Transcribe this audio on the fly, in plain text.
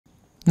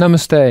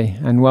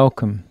Namaste and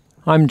welcome.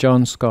 I'm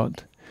John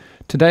Scott.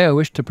 Today I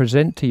wish to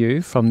present to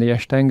you from the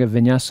Ashtanga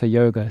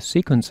Vinyasa-yoga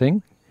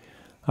sequencing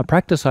a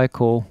practice I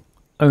call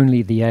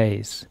Only the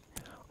A's.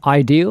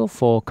 Ideal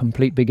for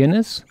complete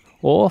beginners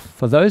or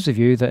for those of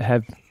you that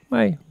have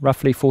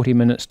roughly 40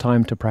 minutes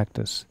time to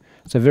practice.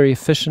 It's a very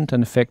efficient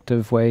and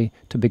effective way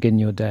to begin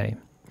your day.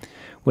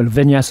 We'll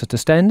vinyasa to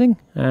standing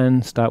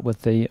and start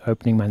with the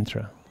opening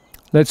mantra.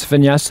 Let's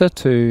vinyasa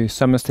to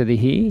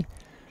Samastitihi.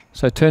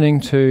 So turning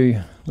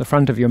to the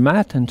front of your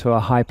mat into a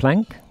high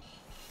plank,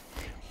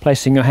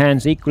 placing your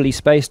hands equally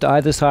spaced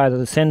either side of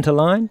the center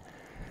line.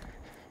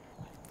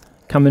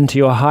 Come into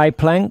your high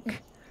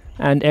plank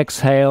and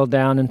exhale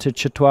down into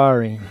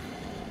Chatwari.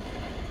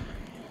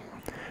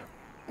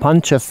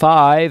 Pancha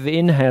 5,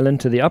 inhale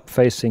into the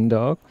up-facing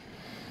dog.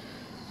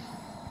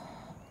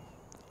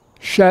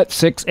 Shat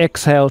 6,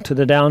 exhale to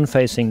the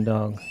down-facing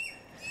dog.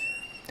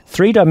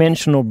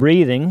 Three-dimensional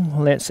breathing.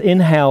 Let's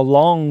inhale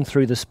long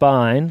through the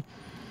spine.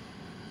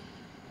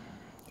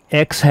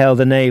 Exhale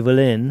the navel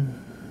in.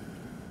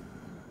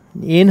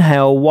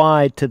 Inhale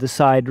wide to the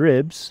side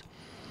ribs.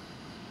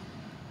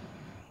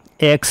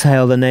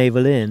 Exhale the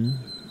navel in.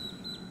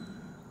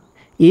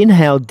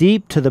 Inhale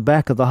deep to the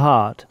back of the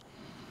heart.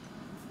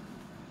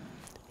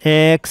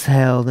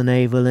 Exhale the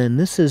navel in.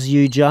 This is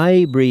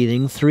Ujjayi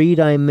breathing,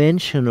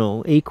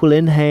 three-dimensional. Equal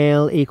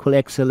inhale, equal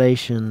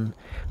exhalation.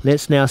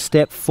 Let's now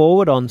step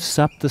forward on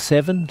Sapta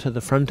 7 to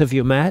the front of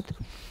your mat.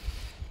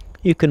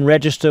 You can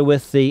register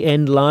with the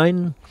end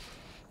line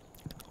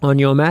on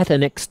your mat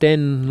and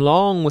extend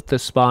long with the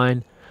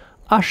spine.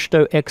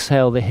 Ashto,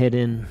 exhale the head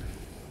in.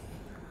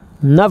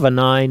 Nava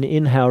 9,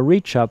 inhale,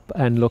 reach up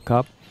and look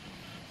up.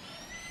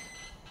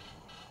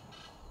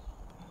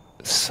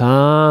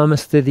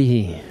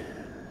 Samastitihi.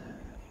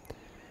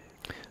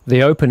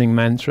 The opening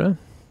mantra.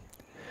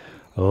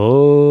 Om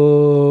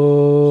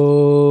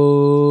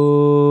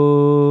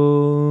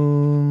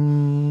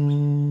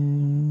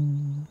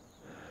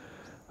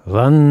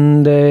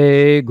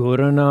Vande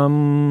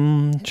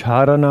Guranam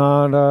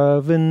Charanara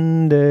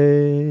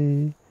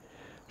Vinde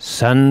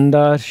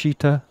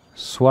Sandarshita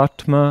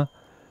Swatma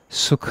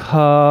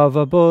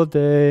Sukhava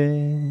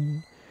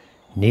Bodhe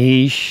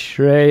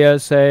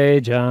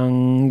Nishreyase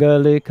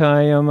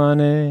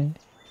Jangalikayamane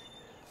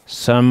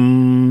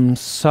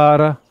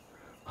Samsara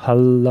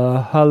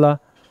Halla Halla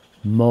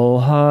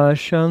Moha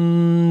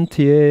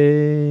Shantye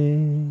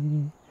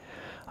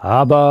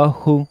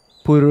Abahu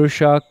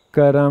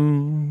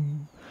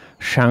Purushakaram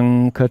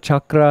Shankha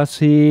Chakra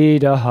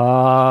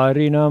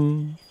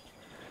Siddhaharinam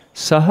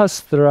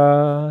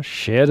Sahasra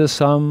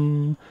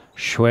Shedasam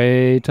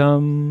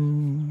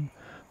Shwetam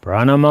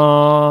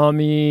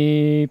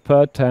Pranamami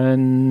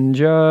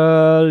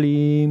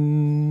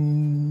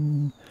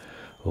Patanjalim.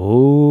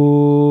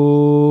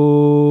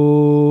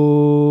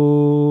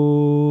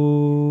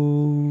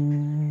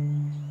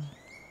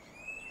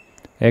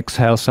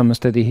 Exhale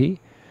Samastitihi.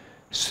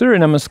 Surya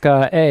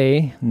Namaskar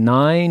A,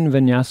 9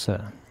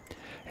 Vinyasa.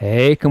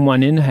 Ekam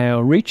 1,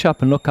 inhale, reach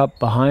up and look up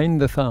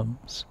behind the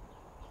thumbs.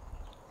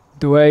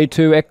 Dway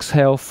 2,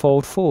 exhale,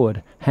 fold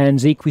forward,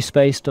 hands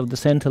equispaced of the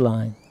center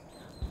line.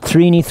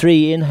 Trini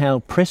 3,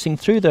 inhale, pressing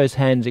through those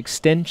hands,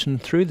 extension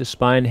through the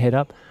spine, head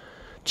up.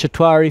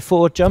 Chatwari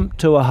 4, jump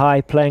to a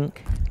high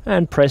plank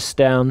and press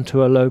down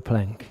to a low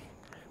plank.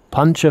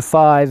 Pancha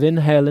 5,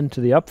 inhale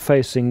into the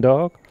up-facing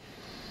dog.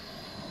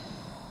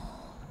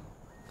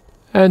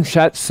 And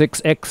Shat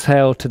 6,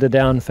 exhale to the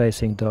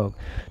down-facing dog.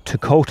 To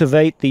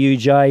cultivate the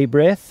Ujjayi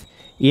breath,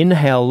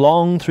 inhale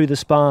long through the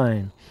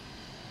spine.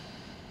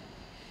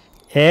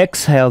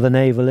 Exhale the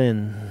navel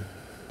in.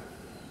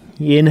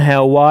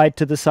 Inhale wide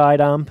to the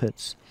side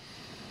armpits.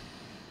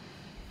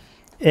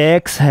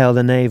 Exhale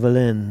the navel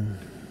in.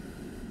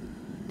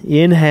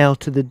 Inhale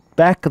to the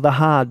back of the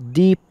heart,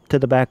 deep to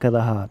the back of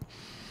the heart.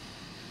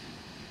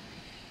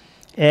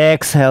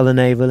 Exhale the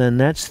navel in.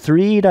 That's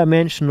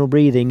three-dimensional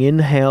breathing.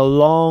 Inhale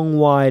long,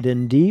 wide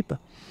and deep.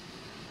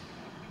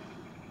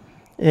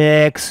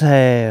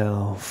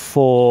 Exhale,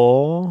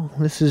 4.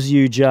 This is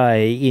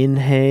Ujjayi.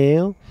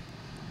 Inhale.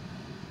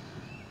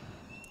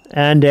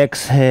 And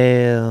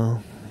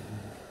exhale.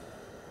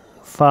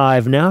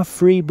 5. Now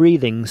free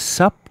breathing.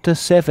 Sapta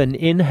 7.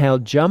 Inhale,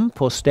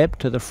 jump or step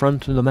to the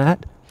front of the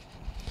mat.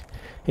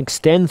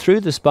 Extend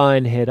through the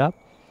spine, head up.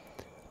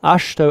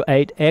 Ashto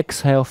 8.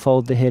 Exhale,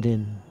 fold the head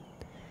in.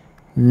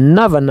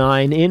 Nava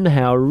 9,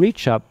 inhale,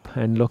 reach up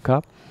and look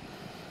up.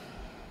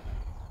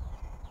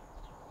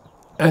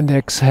 And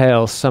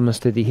exhale,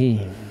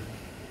 Samastitihi.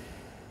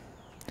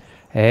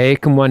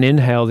 Ekam 1,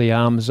 inhale, the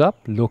arms up,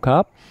 look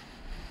up.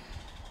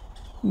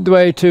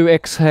 Dway 2,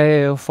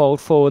 exhale,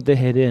 fold forward the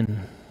head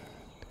in.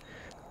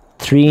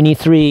 Trini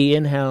 3,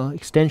 inhale,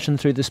 extension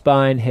through the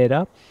spine, head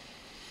up.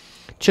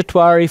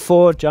 Chatwari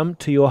 4, jump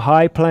to your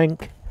high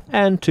plank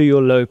and to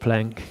your low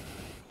plank.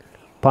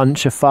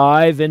 Pancha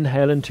 5,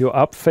 inhale into your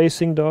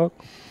up-facing dog.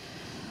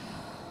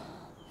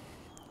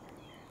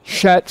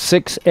 Shat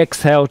 6,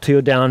 exhale to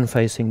your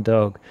down-facing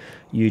dog.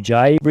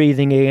 Ujjayi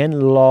breathing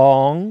again,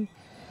 long.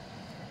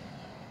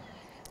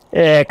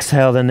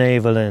 Exhale the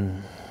navel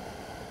in.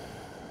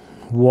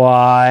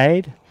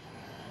 Wide.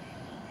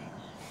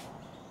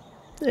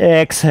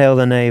 Exhale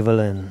the navel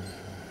in.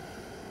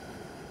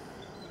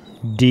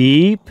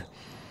 Deep.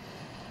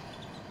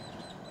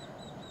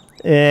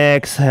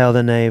 Exhale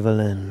the navel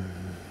in.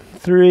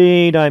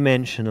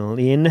 Three-dimensional.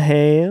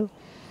 Inhale.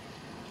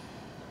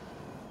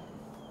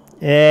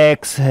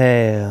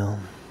 Exhale.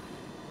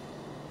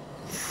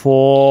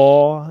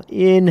 4.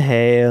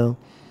 Inhale.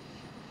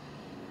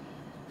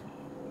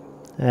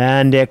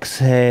 And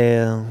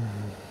exhale.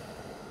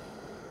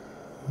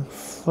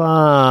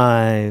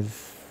 5.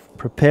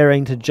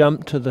 Preparing to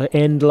jump to the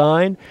end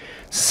line.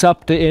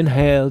 Supta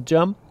inhale,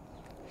 jump.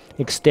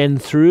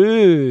 Extend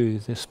through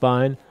the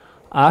spine.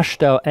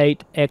 Ashtanga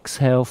 8,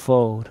 exhale,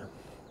 fold.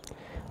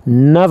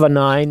 Nava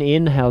 9,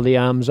 inhale the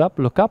arms up,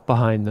 look up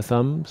behind the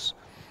thumbs.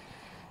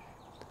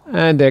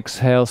 And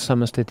exhale,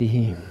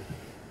 Samastitihi.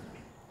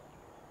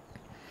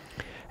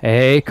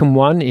 Ekam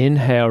 1,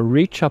 inhale,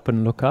 reach up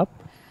and look up.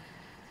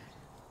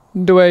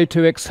 Dway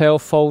 2, exhale,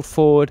 fold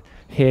forward,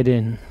 head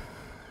in.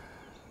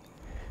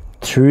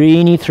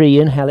 Trini 3,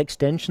 inhale,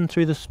 extension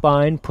through the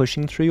spine,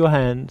 pushing through your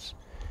hands.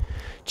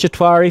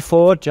 Chatwari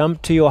 4,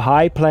 jump to your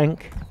high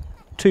plank,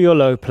 to your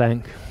low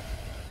plank.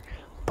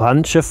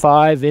 Pancha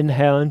 5,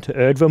 inhale into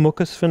Urdhva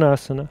Mukha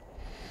Svanasana.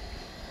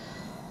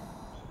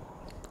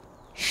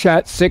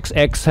 Shat 6,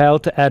 exhale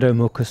to Adho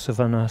Mukha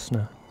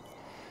Svanasana.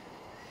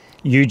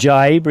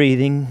 Ujjayi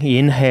breathing,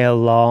 inhale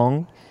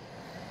long.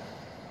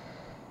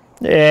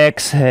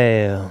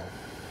 Exhale.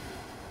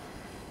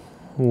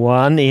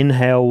 1,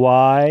 inhale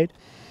wide.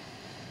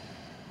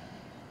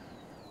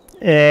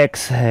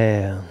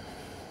 Exhale.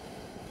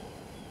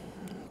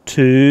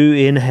 2,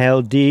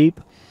 inhale deep.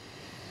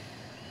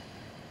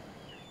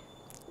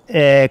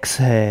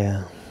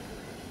 Exhale.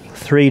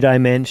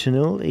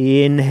 3-dimensional.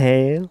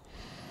 Inhale.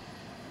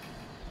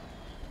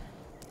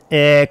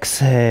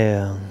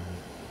 Exhale.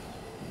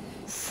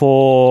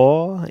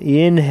 4.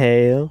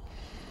 Inhale.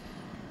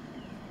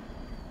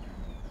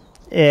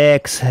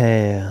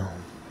 Exhale.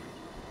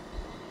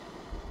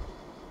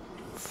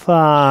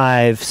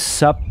 5.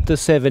 Supta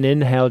 7.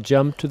 Inhale,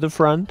 jump to the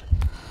front.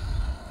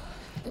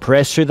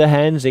 Press through the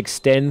hands,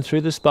 extend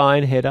through the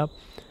spine, head up.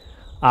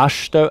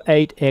 Ashtanga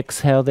 8.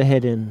 Exhale the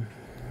head in.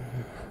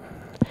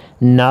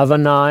 Nava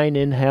 9.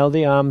 Inhale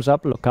the arms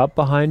up, look up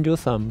behind your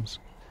thumbs.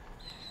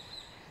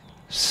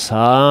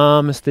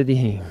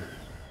 Samastitihi.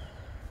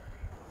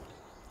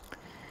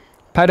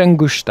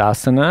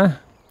 Padangusthasana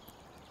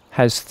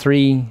has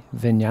 3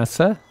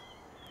 vinyasa.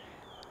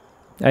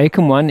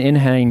 Ekam 1,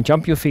 inhaling,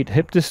 jump your feet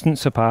hip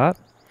distance apart.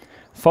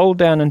 Fold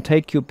down and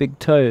take your big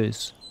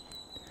toes.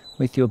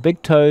 With your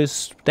big toes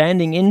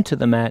standing into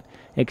the mat,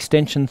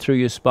 extension through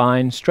your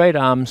spine, straight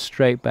arms,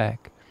 straight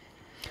back.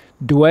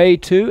 Dway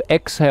 2,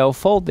 exhale,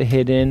 fold the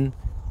head in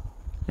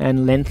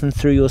and lengthen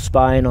through your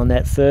spine on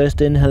that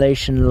first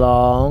inhalation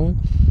long.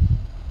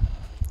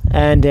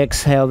 And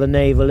exhale the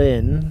navel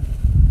in.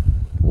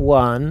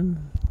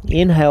 1.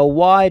 Inhale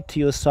wide to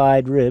your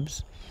side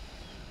ribs.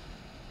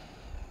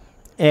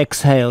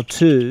 Exhale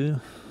 2.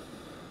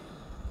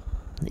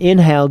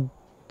 Inhale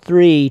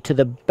 3 to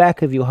the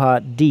back of your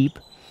heart deep.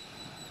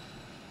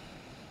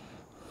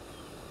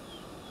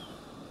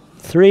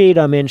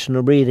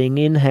 3-dimensional breathing.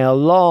 Inhale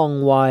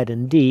long, wide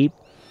and deep.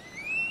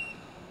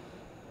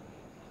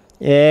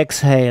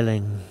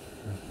 Exhaling.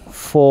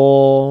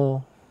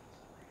 4.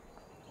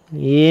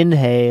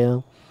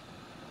 Inhale.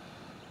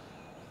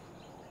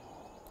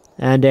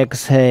 And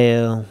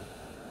exhale.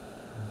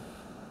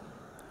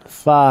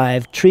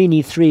 5.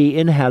 Trini 3.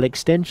 Inhale,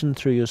 extension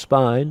through your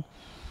spine.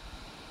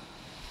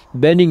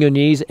 Bending your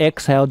knees,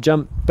 exhale,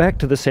 jump back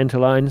to the center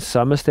line,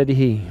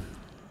 Samastitihi.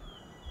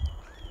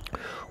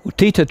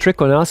 Uttita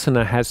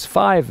Trikonasana has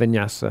 5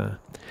 vinyasa.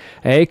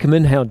 Ekam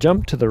inhale,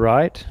 jump to the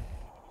right.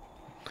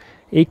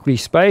 Equally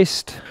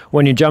spaced.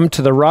 When you jump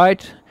to the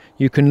right,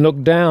 you can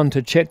look down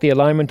to check the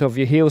alignment of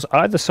your heels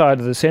either side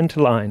of the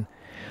center line.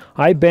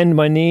 I bend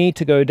my knee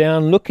to go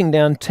down, looking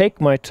down, take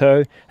my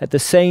toe. At the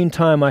same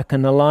time, I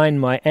can align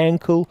my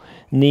ankle,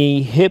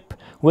 knee, hip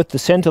with the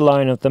center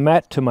line of the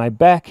mat to my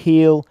back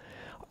heel.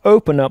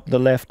 Open up the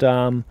left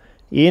arm.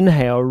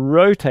 Inhale,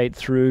 rotate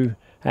through,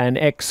 and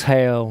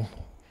exhale,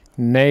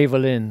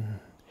 navel in.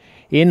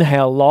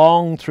 Inhale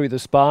long through the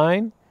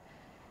spine.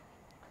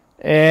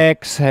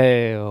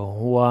 Exhale,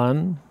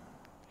 1.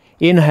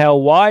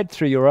 Inhale wide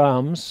through your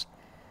arms.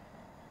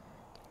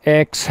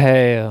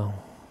 Exhale.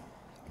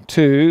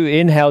 2.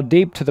 Inhale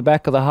deep to the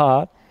back of the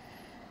heart.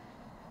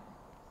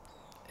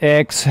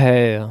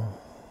 Exhale.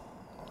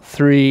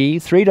 3.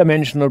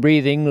 3-dimensional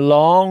breathing,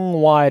 long,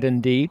 wide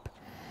and deep.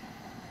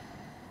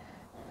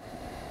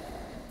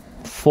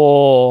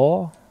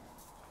 4.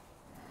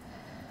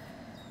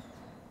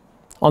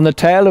 On the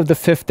tail of the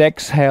 5th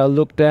exhale,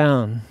 look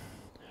down.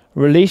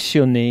 Release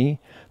your knee.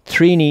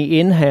 Trini,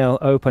 inhale,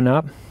 open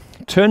up.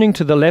 Turning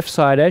to the left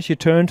side. As you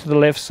turn to the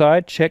left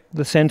side, check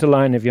the center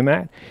line of your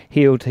mat,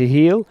 heel to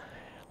heel.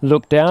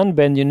 Look down,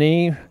 bend your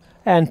knee,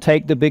 and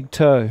take the big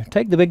toe.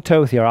 Take the big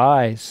toe with your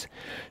eyes.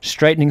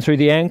 Straightening through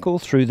the ankle,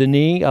 through the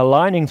knee,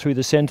 aligning through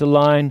the center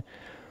line.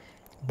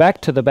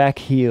 Back to the back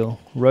heel.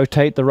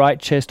 Rotate the right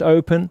chest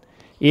open.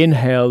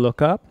 Inhale,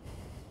 look up.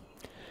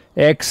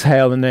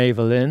 Exhale the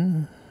navel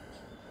in.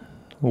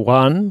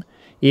 1.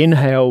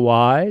 Inhale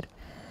wide.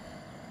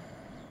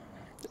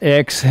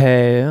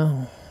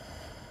 Exhale.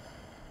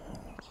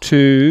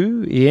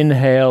 2.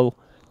 Inhale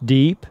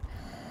deep.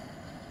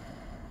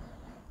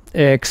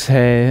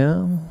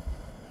 Exhale.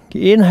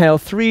 Inhale,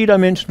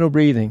 3-dimensional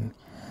breathing.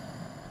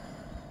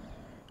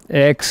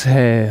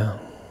 Exhale.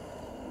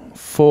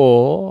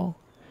 4.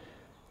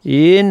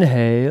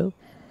 Inhale.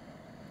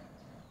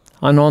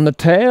 And on the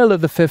tail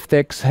of the 5th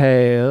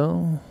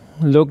exhale,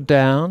 look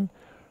down.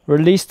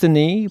 Release the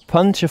knee.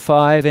 Punch a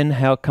 5.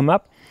 Inhale, come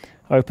up.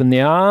 Open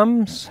the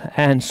arms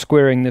and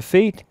squaring the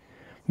feet.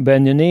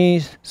 Bend your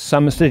knees.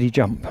 Samasthiti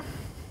jump.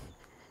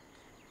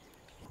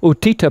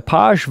 Uttita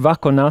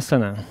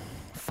Parsvakonasana.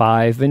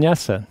 5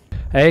 vinyasa.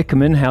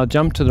 Ekam inhale,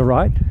 jump to the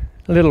right.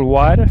 A little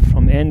wider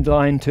from end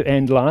line to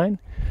end line.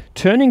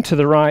 Turning to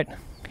the right,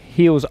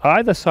 heels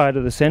either side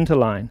of the center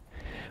line.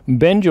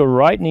 Bend your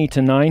right knee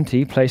to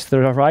 90. Place the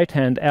right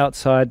hand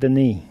outside the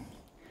knee.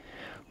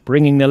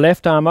 Bringing the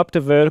left arm up to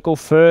vertical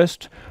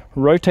first.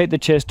 Rotate the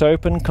chest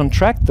open.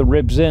 Contract the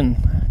ribs in.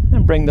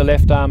 And bring the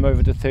left arm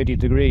over to 30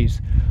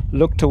 degrees.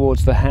 Look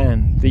towards the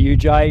hand. The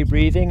Ujjayi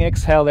breathing.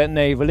 Exhale that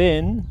navel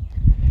in.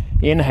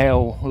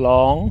 Inhale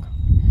long.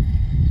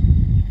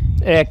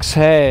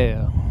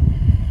 Exhale.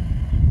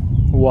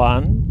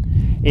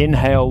 1.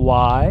 Inhale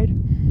wide.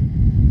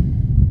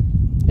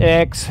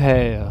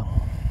 Exhale.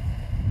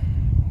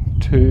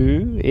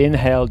 2.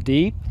 Inhale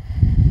deep.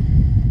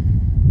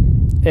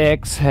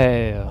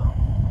 Exhale.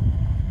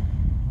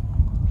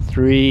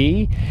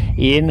 3.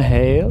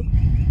 Inhale.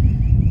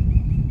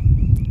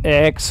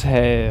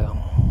 Exhale.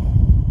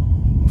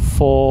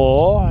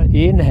 4.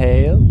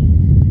 Inhale.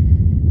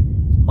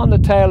 On the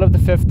tail of the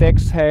 5th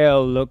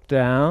exhale, look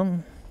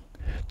down.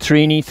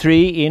 Trini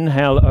 3.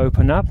 Inhale,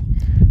 open up.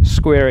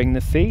 Squaring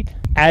the feet.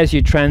 As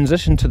you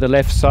transition to the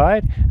left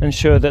side,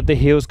 ensure that the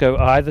heels go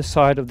either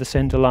side of the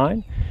center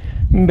line.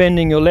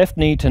 Bending your left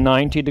knee to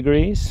 90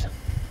 degrees.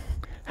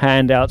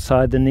 Hand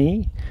outside the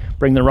knee.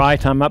 Bring the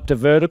right arm up to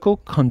vertical.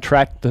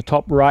 Contract the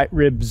top right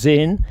ribs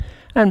in.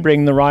 And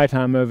bring the right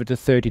arm over to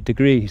 30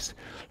 degrees.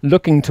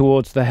 Looking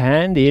towards the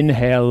hand.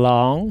 Inhale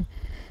long.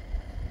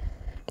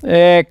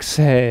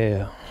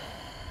 Exhale.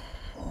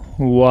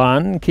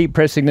 1. Keep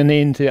pressing the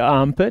knee into your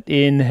armpit.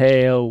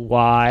 Inhale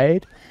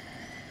wide.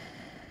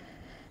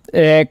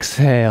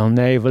 Exhale,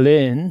 navel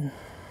in.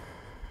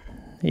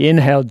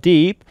 Inhale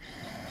deep.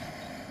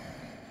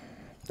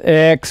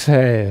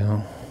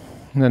 Exhale,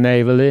 the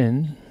navel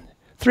in.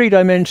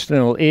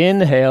 3-dimensional.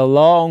 Inhale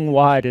long,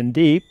 wide and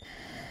deep.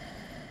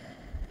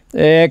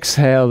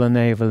 Exhale, the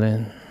navel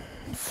in.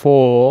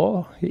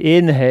 4.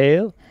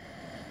 Inhale.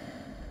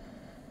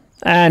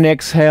 And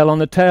exhale on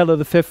the tail of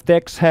the 5th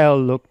exhale,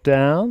 look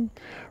down.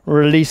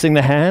 Releasing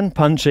the hand,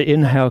 punch it,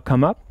 inhale,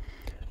 come up.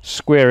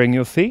 Squaring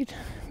your feet,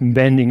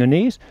 bending your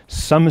knees,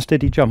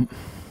 Samasthiti jump.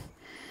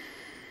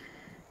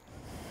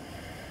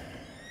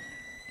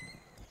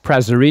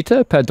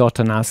 Prasarita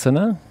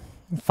Padottanasana,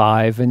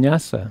 5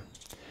 vinyasa.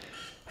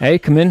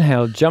 Ekam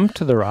inhale, jump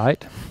to the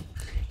right.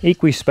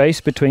 Equi-space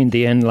between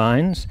the end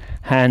lines,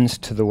 hands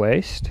to the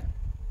waist.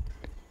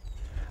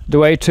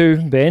 Dway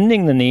 2,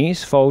 bending the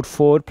knees, fold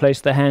forward, place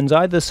the hands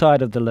either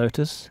side of the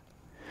lotus.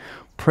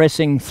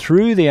 Pressing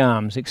through the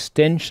arms,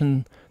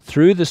 extension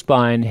through the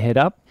spine, head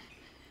up.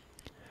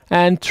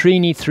 And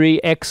Trini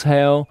 3,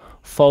 exhale,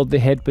 fold the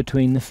head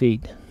between the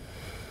feet.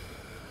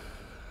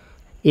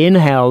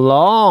 Inhale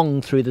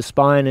long through the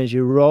spine as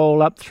you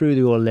roll up through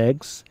your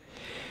legs.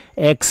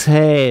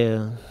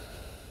 Exhale.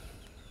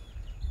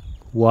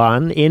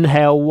 1,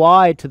 inhale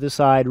wide to the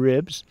side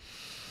ribs.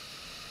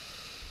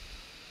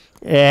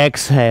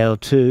 Exhale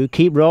 2,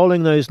 keep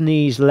rolling those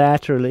knees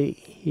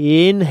laterally.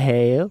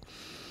 Inhale.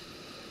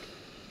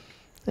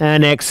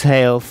 And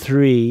exhale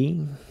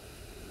 3.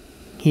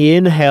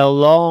 Inhale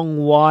long,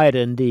 wide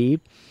and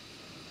deep.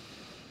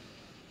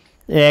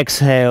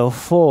 Exhale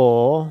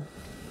 4.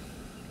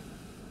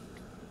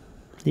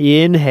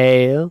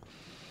 Inhale.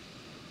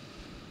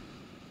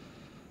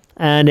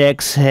 And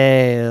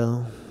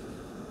exhale.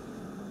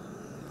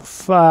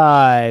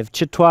 5.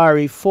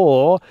 Chatwari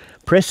 4.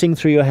 Pressing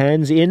through your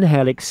hands.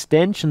 Inhale,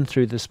 extension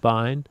through the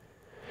spine.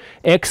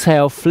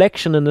 Exhale,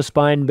 flexion in the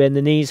spine. Bend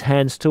the knees,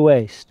 hands to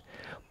waist.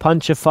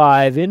 Punch a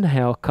 5.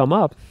 Inhale, come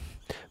up.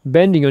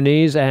 Bending your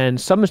knees and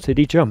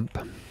Samasthiti jump.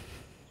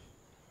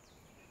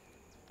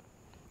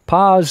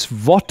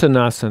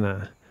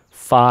 Parsvottanasana,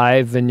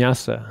 5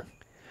 vinyasa.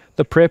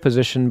 The prayer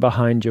position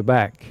behind your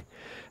back.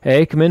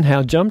 Ekam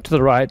inhale, jump to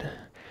the right.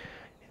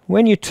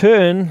 When you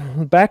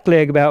turn, back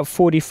leg about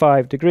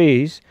 45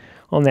 degrees,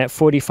 on that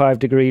 45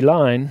 degree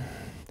line,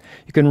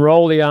 you can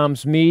roll the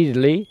arms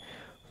immediately,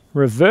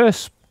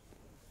 reverse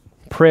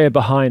prayer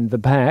behind the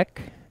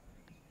back,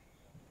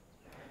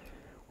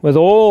 with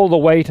all the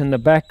weight in the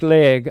back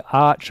leg,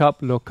 arch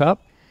up, look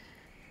up.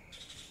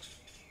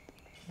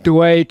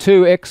 Dway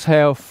 2,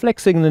 exhale,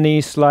 flexing the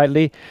knees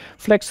slightly,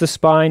 flex the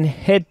spine,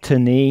 head to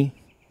knee.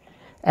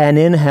 And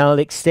inhale,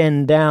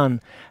 extend down.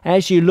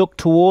 As you look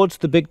towards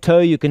the big toe,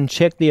 you can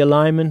check the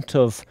alignment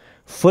of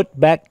foot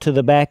back to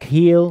the back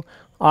heel,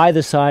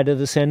 either side of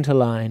the center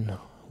line.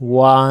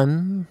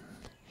 1,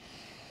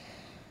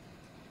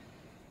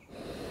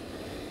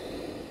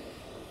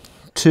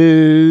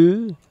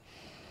 2,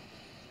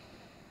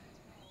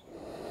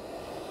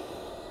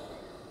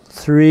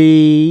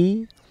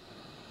 3,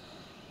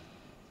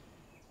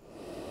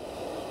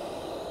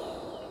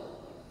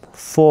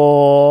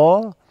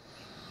 4.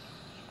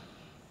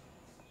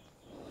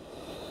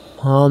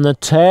 On the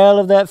tail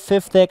of that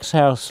fifth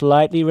exhale,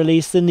 slightly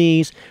release the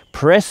knees,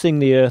 pressing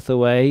the earth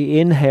away.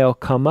 Inhale,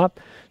 come up,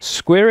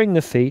 squaring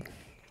the feet,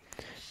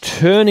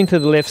 turning to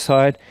the left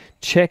side,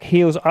 check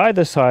heels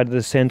either side of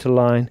the center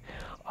line,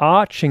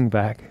 arching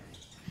back.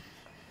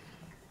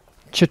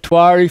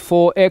 Chatwari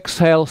 4,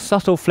 exhale,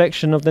 subtle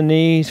flexion of the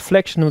knees,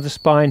 flexion of the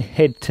spine,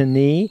 head to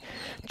knee,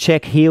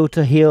 check heel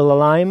to heel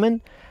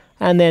alignment,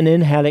 and then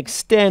inhale,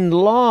 extend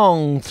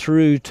long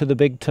through to the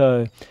big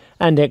toe,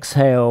 and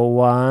exhale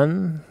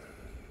 1.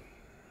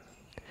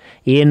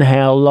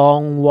 Inhale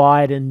long,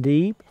 wide and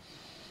deep.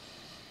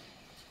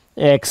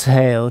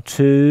 Exhale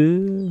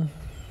 2.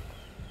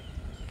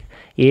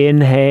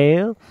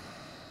 Inhale,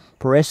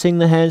 pressing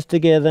the hands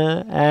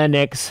together, and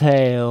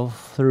exhale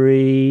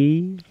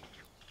 3.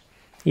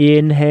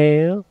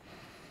 Inhale,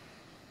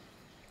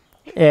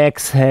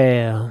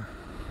 exhale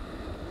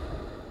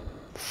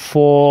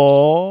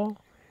 4.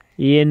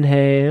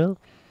 Inhale,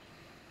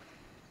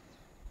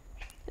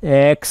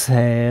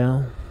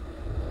 exhale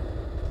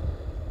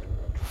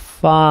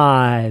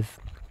 5.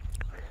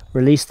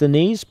 Release the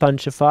knees,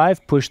 punch a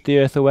 5, push the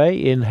earth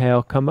away.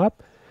 Inhale, come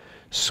up,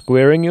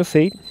 squaring your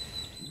feet.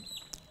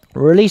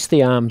 Release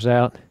the arms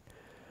out,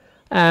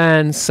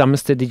 and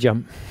Samasthiti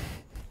jump.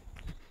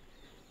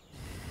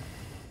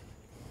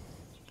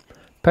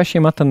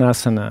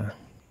 Paschimottanasana,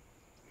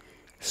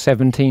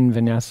 17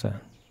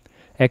 vinyasa.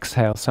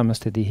 Exhale,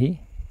 Samasthiti.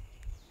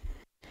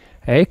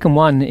 Ekam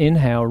 1,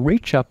 inhale,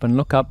 reach up and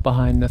look up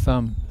behind the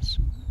thumbs.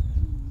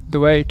 The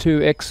way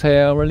to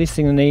exhale,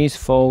 releasing the knees,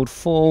 fold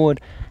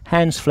forward,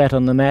 hands flat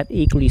on the mat,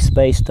 equally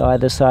spaced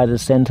either side of the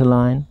center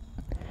line.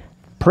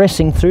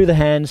 Pressing through the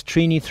hands,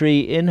 Trini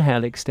 3,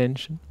 inhale,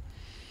 extension.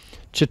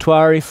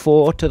 Chatwari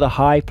 4 to the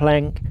high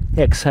plank,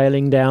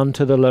 exhaling down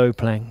to the low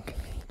plank.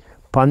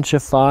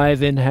 Pancha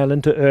 5, inhale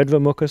into Urdhva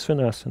Mukha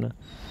Svanasana.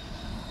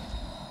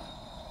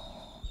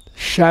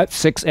 Shout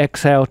 6,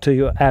 exhale to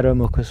your Adho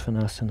Mukha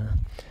Svanasana.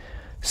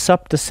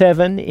 Sapta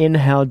 7,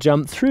 inhale,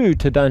 jump through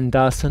to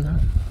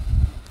Dandasana.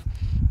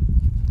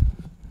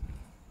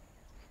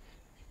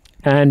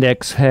 And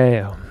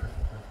exhale.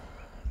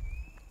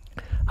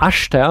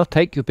 Ashtal,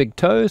 take your big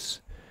toes,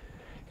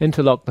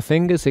 interlock the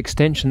fingers,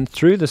 extension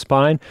through the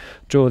spine,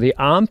 draw the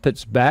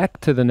armpits back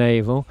to the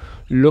navel,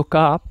 look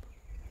up.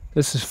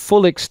 This is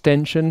full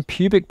extension,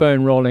 pubic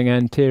bone rolling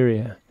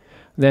anterior.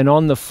 Then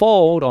on the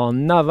fold,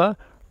 on Nava,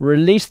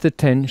 release the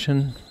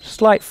tension,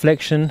 slight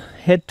flexion,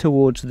 head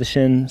towards the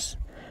shins,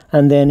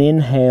 and then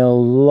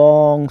inhale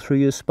long through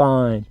your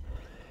spine.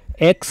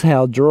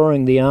 Exhale,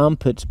 drawing the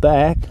armpits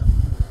back,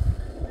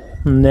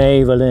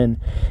 navel in.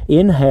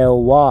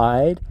 Inhale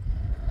wide,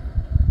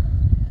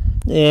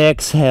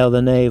 exhale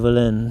the navel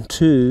in.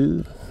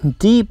 2,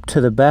 deep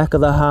to the back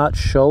of the heart,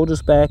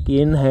 shoulders back.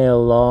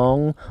 Inhale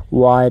long,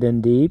 wide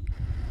and deep.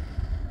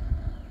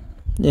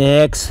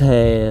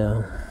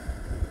 Exhale.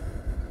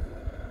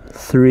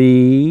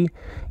 3,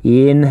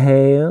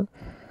 inhale.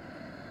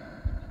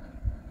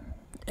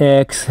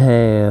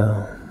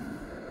 Exhale.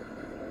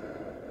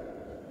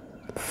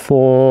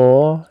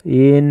 4,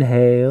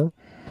 inhale.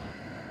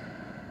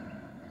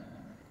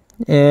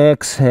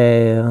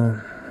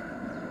 Exhale.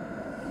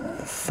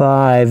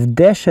 5,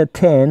 Desha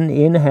 10,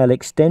 inhale,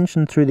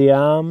 extension through the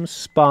arms,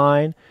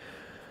 spine,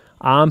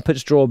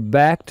 armpits draw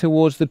back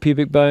towards the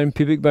pubic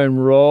bone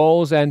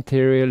rolls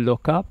anterior,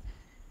 look up.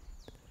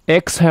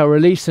 Exhale,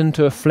 release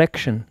into a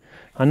flexion,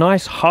 a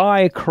nice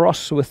high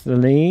cross with the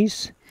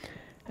knees,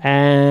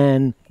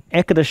 and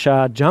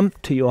Ekadasha,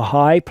 jump to your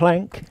high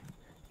plank,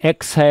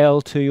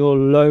 exhale to your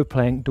low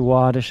plank,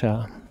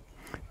 Dwadasha.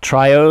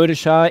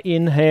 Triodasha,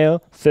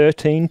 inhale,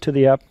 13 to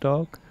the up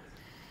dog.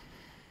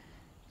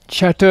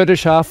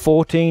 Chaturdasha,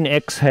 14,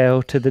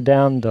 exhale to the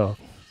down dog.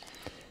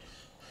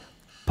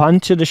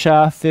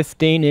 Panchadasha,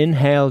 15,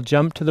 inhale,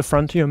 jump to the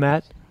front of your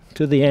mat,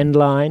 to the end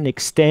line,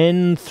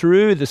 extend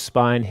through the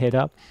spine, head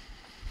up.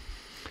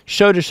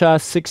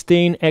 Shodasha,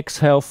 16,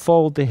 exhale,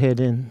 fold the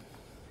head in.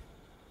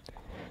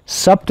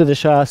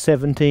 Saptadasha,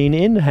 17,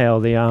 inhale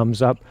the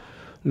arms up,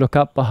 look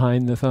up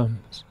behind the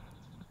thumbs.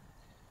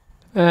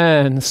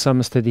 And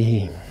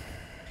Samasthiti.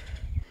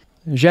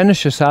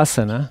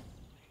 Janashasana,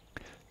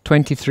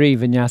 23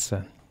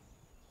 vinyasa.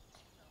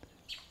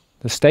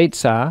 The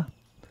states are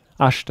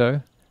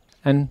Ashto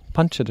and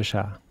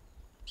Panchadasha.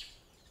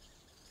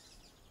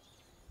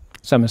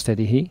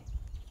 Samasthiti.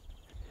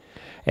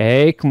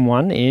 Ekam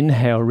 1,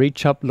 inhale,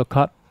 reach up, look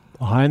up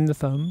behind the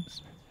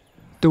thumbs.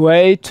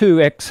 Dway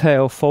 2,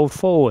 exhale, fold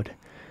forward,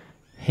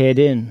 head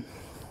in.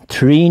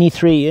 Trini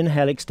 3,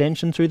 inhale,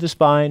 extension through the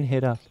spine,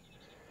 head up.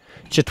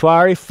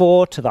 Chaturanga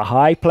 4 to the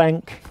high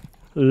plank,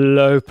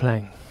 low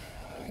plank.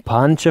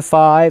 Pancha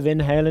 5,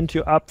 inhale into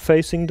your up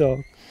facing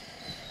dog.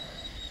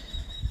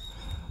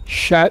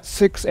 Shat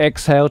 6,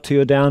 exhale to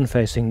your down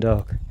facing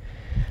dog.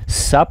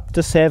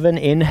 Sapta 7,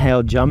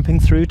 inhale, jumping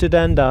through to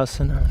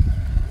Dandasana.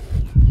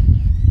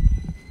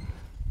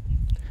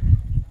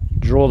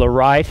 Draw the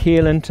right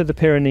heel into the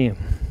perineum.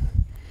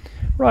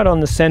 Right on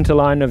the center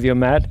line of your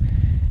mat,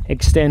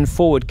 extend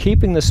forward,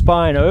 keeping the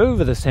spine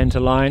over the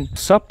center line.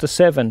 Sapta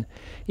 7,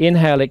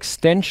 inhale,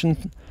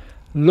 extension,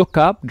 look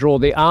up, draw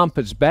the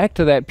armpits back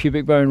to that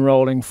pubic bone,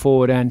 rolling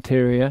forward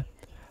anterior.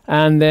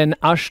 And then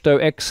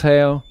Ashto,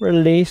 exhale,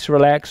 release,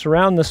 relax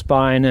around the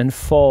spine and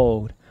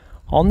fold.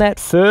 On that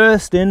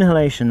first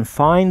inhalation,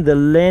 find the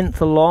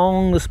length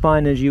along the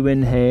spine as you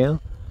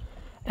inhale.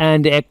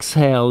 And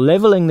exhale,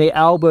 leveling the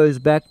elbows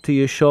back to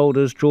your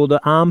shoulders, draw the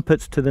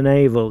armpits to the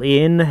navel.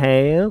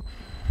 Inhale.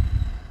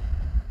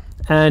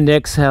 And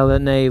exhale the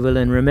navel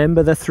in.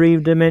 Remember the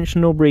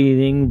three-dimensional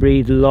breathing.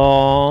 Breathe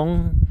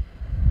long,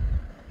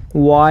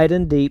 wide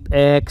and deep.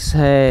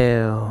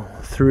 Exhale.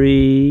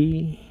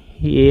 3.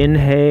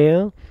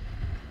 Inhale.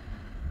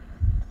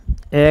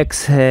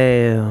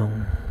 Exhale.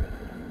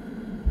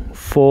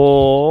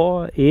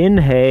 4.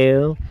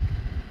 Inhale.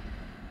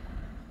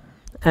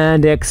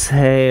 And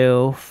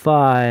exhale.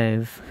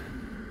 5.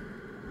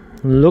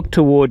 Look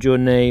toward your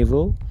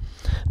navel.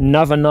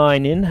 Another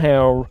 9.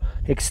 Inhale.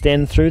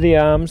 Extend through the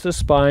arms, the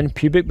spine,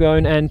 pubic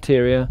bone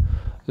anterior.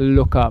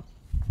 Look up.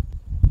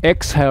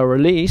 Exhale,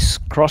 release,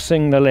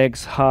 crossing the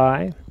legs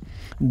high.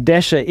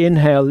 Desha,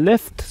 inhale,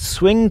 lift,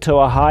 swing to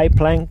a high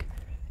plank.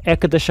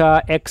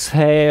 Ekadasha,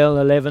 exhale,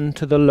 11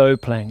 to the low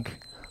plank.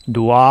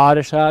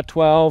 Dwadasha,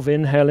 12,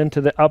 inhale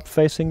into the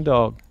up-facing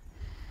dog.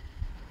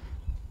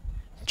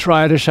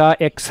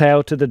 Triadasha,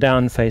 exhale to the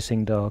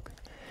down-facing dog.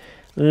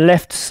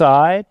 Left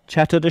side,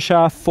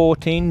 Chaturdasha,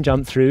 14,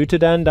 jump through to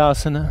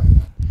Dandasana.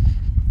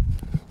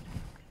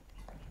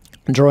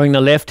 Drawing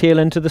the left heel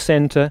into the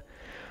center.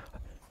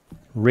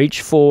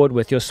 Reach forward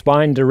with your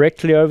spine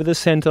directly over the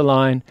center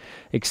line.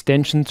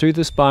 Extension through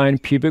the spine,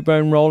 pubic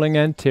bone rolling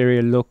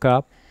anterior, look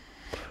up.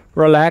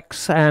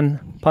 Relax and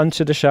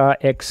Panchadasha,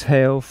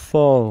 exhale,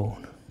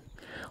 fold.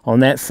 On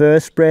that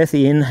first breath,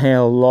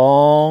 inhale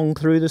long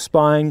through the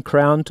spine,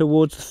 crown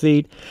towards the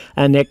feet,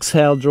 and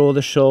exhale, draw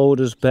the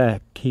shoulders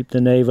back. Keep the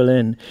navel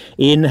in.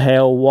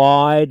 Inhale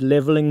wide,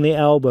 leveling the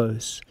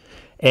elbows.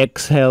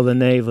 Exhale the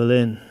navel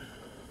in.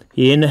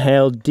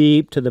 Inhale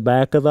deep to the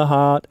back of the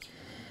heart.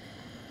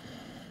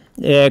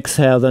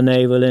 Exhale the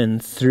navel in.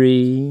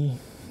 3.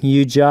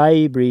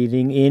 Ujjayi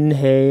breathing.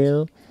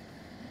 Inhale.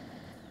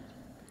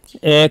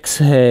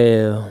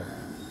 Exhale.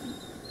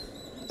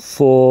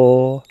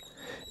 4.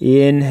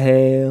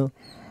 Inhale.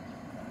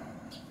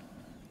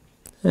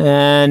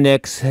 And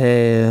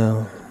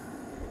exhale.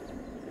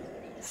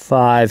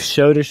 5.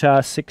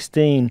 Shodasha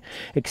 16.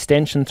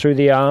 Extension through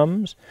the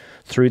arms,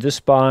 through the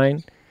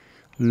spine.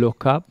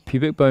 Look up,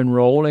 pubic bone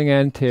rolling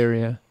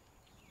anterior.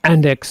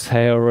 And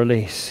exhale,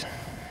 release.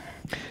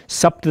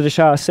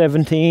 Saptadasha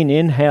 17.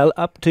 Inhale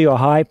up to your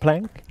high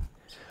plank.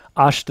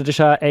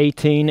 Ashtadasha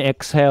 18.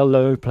 Exhale,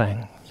 low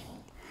plank.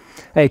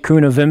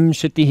 Ekuna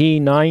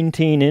Vimshitihi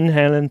 19.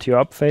 Inhale into your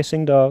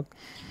up-facing dog.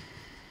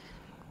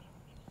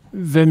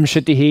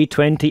 Vimshitihi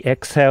 20.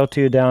 Exhale to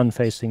your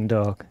down-facing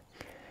dog.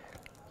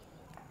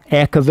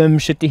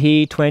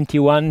 Ekavimshitihi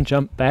 21.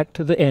 Jump back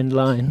to the end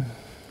line.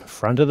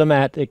 Front of the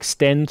mat.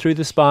 Extend through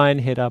the spine.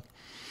 Head up.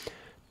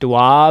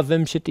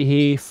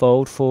 Dvavimshitihi.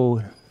 Fold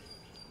forward.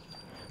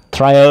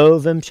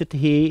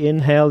 Trayovimshitihi.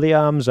 Inhale the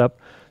arms up.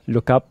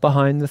 Look up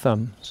behind the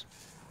thumbs.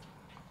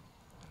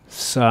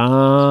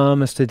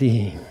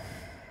 Samastitihi.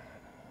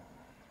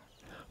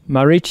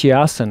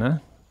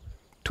 Marichyasana,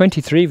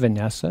 23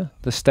 vinyasa,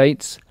 the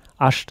states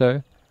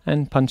Ashto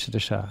and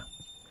Panchadasha.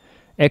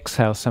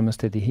 Exhale,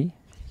 Samastitihi.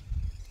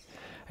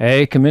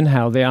 Ekam,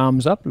 inhale, the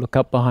arms up, look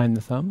up behind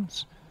the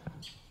thumbs.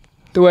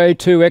 Dwe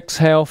 2,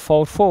 exhale,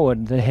 fold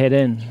forward, the head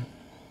in.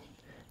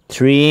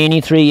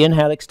 Trini 3,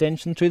 inhale,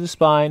 extension through the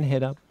spine,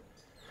 head up.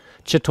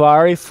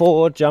 Chaturanga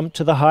 4, jump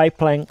to the high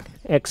plank,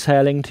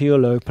 exhaling to your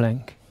low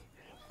plank.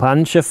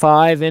 Pancha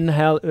 5,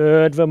 inhale,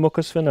 Urdhva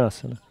Mukha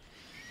Svanasana.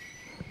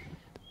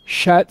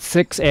 Shat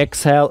 6,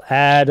 exhale,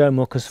 Adho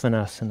Mukha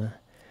Svanasana.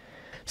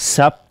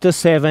 Sapta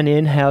 7,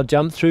 inhale,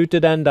 jump through to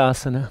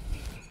Dandasana.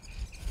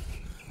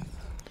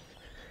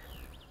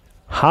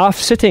 Half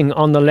sitting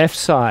on the left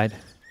side,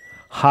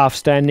 half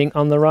standing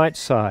on the right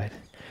side.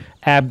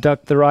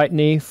 Abduct the right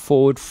knee,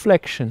 forward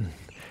flexion.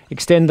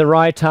 Extend the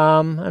right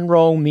arm and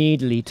roll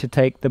medially to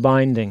take the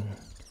binding.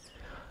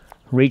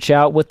 Reach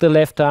out with the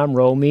left arm,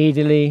 roll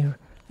medially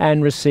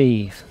and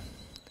receive.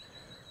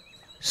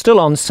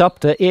 Still on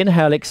Sapta,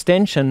 inhale,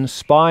 extension,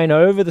 spine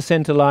over the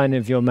center line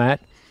of your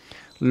mat.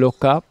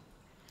 Look up.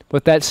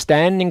 With that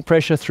standing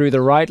pressure through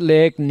the right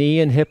leg, knee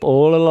and hip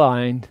all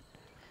aligned.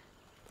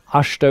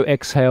 Ashto,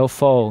 exhale,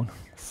 fold.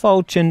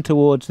 Fold chin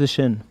towards the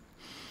shin.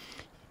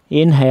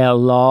 Inhale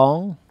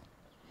long.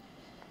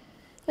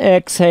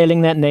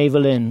 Exhaling that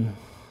navel in.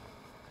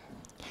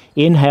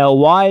 Inhale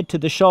wide to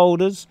the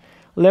shoulders.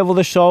 Level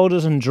the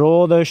shoulders and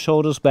draw those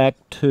shoulders back.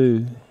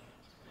 2.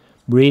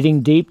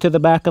 Breathing deep to the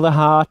back of the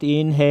heart.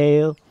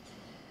 Inhale.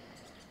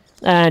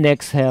 And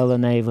exhale the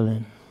navel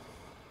in.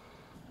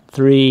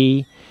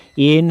 3.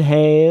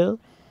 Inhale.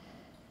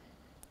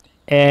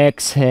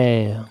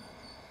 Exhale.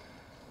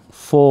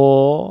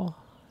 4.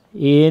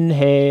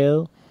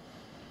 Inhale.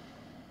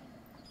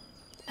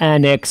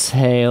 And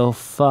exhale.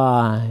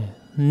 5.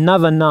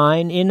 Another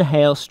 9.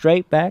 Inhale,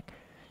 straight back.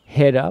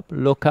 Head up,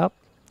 look up.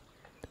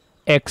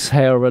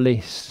 Exhale,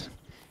 release.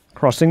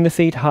 Crossing the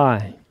feet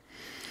high.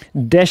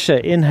 Desha,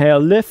 inhale,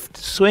 lift,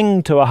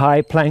 swing to a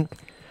high plank.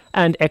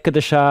 And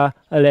Ekadasha,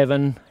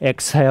 11,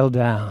 exhale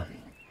down.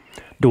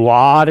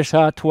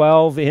 Dwadasha,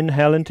 12,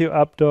 inhale into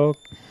up dog.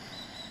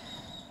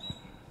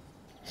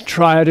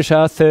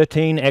 Triadasha,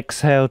 13,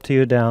 exhale to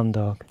your down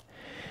dog.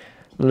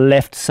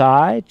 Left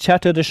side,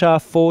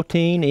 Chaturdasha,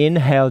 14,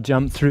 inhale,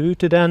 jump through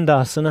to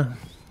Dandasana.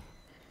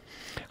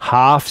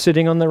 Half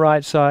sitting on the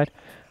right side,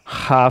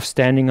 half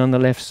standing on the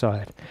left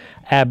side.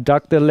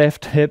 Abduct the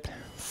left hip,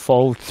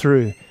 fold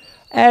through.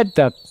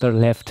 Adduct the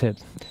left hip.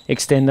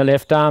 Extend the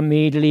left arm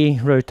immediately,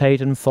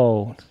 rotate and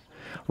fold.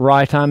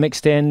 Right arm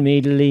extend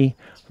immediately,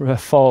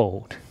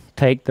 fold.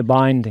 Take the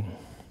binding.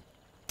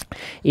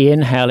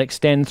 Inhale,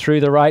 extend through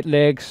the right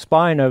leg,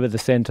 spine over the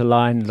center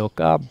line, look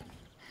up.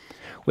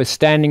 With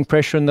standing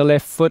pressure in the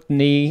left foot,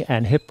 knee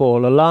and hip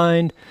all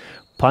aligned.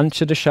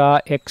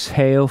 Panchadasha,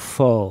 exhale,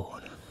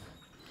 fold.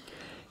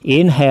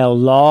 Inhale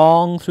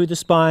long through the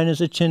spine as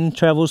the chin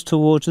travels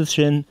towards the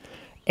chin.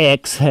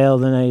 Exhale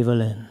the navel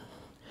in.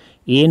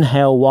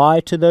 Inhale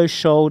wide to those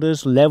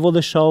shoulders, level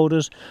the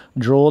shoulders,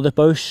 draw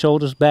both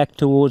shoulders back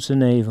towards the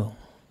navel.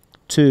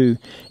 2.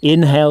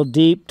 Inhale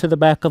deep to the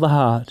back of the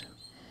heart.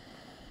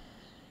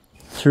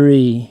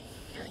 3.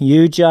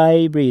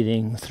 Ujjayi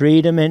breathing,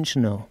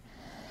 3-dimensional.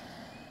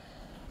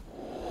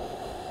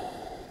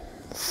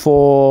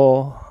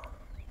 4.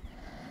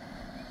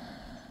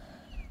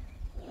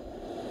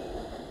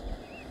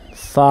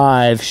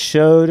 5.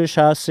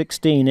 Shodasha,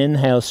 16.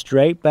 Inhale,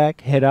 straight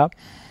back, head up.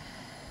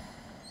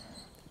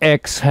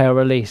 Exhale,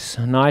 release.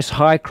 A nice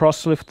high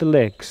cross lift the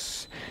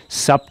legs.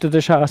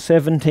 Saptadasha,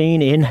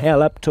 17.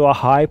 Inhale up to a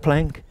high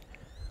plank.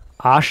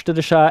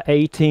 Ashtadasha,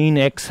 18.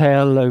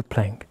 Exhale, low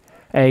plank.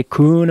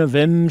 Ekuna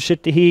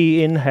Vimshatihi,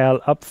 inhale,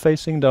 up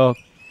facing dog.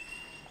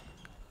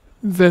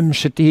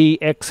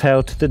 Vimshatihi,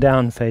 exhale to the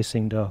down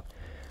facing dog.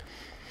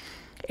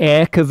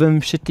 Eka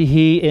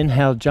Vimshatihi,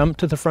 inhale, jump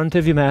to the front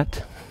of your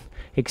mat.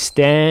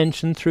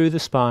 Extension through the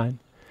spine.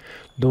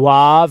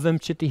 Dwa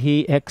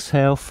Vimshatihi,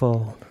 exhale,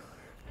 fold.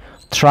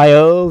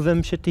 Triyo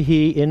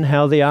Vimshatihi,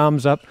 inhale the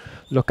arms up,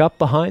 look up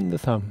behind the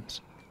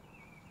thumbs.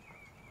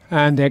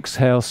 And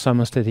exhale,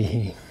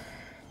 Samastitihi.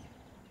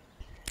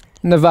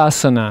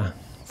 Navasana,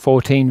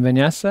 14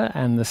 vinyasa,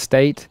 and the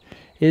state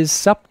is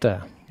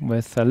Sapta,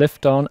 with a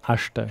lift on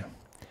Ashta.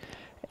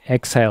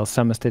 Exhale,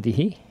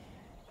 Samastitihi.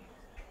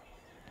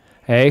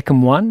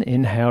 Ekam 1,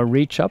 inhale,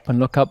 reach up and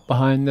look up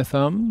behind the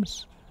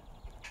thumbs.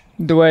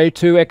 Dway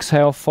 2,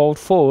 exhale, fold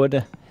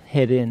forward,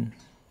 head in.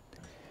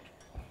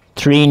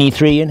 Trini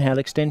 3, inhale,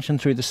 extension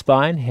through the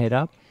spine, head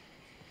up.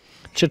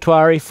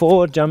 Chatwari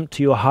 4, jump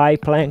to your high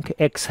plank,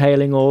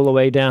 exhaling all the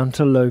way down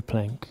to low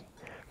plank.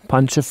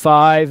 Pancha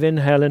 5,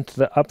 inhale into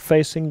the up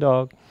facing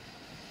dog.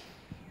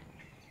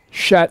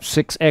 Shat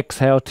 6,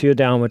 exhale to your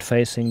downward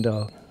facing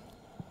dog.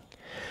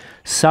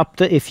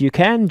 Sapta, if you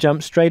can,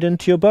 jump straight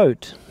into your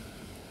boat.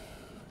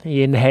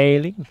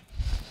 Inhaling.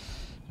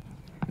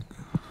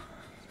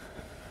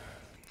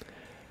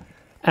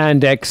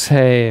 And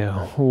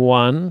exhale.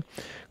 1.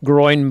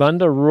 Groin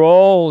bandha,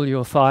 roll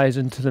your thighs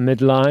into the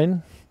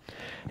midline.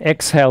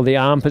 Exhale the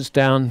armpits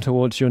down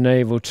towards your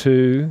navel.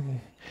 2.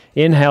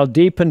 Inhale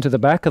deep into the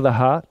back of the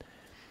heart.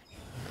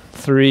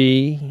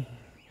 3.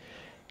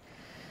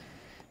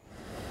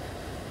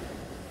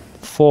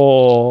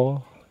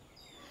 4.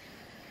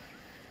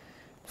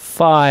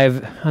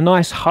 5. A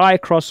nice high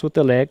cross with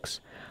the legs.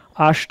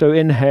 Ashto,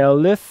 inhale,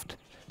 lift.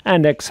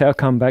 And exhale,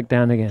 come back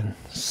down again.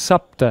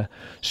 Sapta,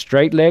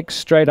 straight legs,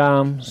 straight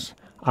arms.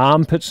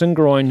 Armpits and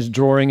groins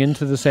drawing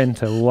into the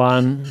center.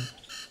 1.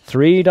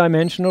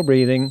 3-dimensional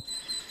breathing.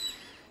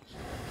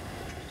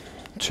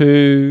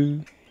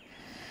 2.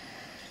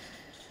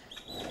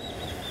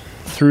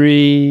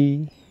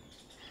 3.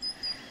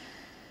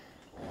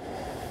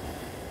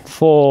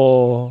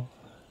 4.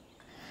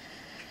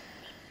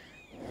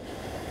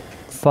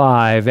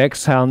 5.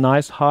 Exhale,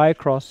 nice high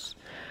cross.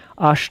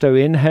 Ashto,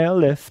 inhale,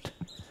 lift.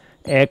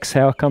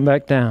 Exhale, come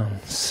back down.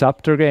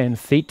 Sapta again,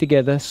 feet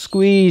together,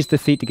 squeeze the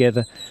feet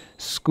together,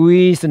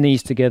 squeeze the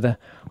knees together,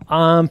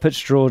 armpits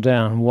draw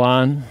down.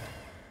 1,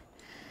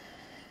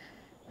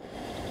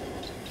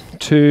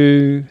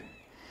 2,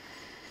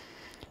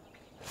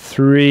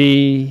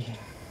 3,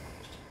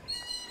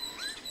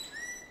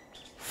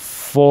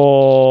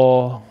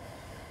 4,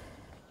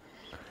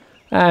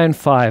 and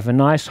 5. A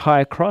nice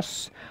high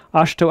cross.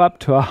 Ashto up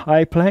to a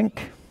high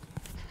plank.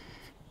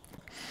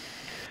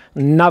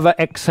 Another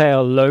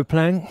exhale, low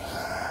plank.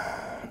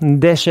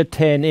 Desha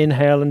 10,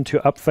 inhale into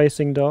up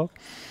facing dog.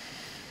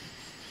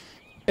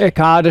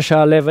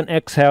 Ekadasha 11,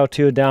 exhale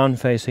to your down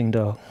facing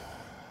dog.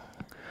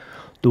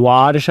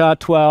 Dwadasha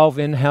 12,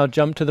 inhale,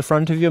 jump to the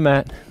front of your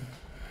mat.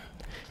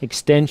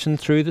 Extension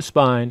through the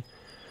spine.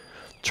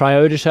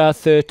 Triodasha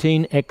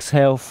 13,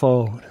 exhale,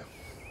 fold.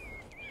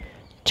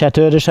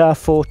 Chaturdasha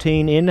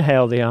 14,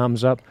 inhale the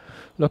arms up.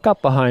 Look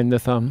up behind the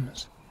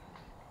thumbs.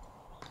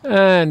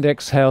 And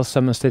exhale,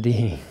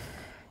 Samastitihi.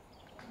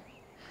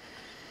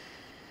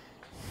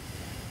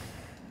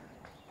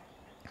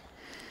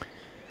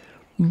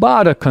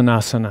 Baddha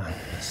Konasana,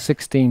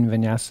 16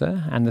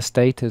 Vinyasa, and the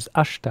state is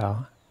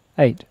Ashta,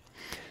 8.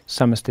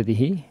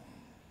 Samastitihi.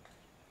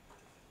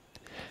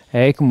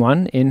 Ekam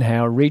 1,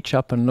 inhale, reach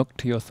up and look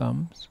to your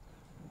thumbs.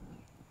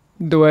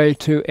 Dway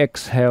 2,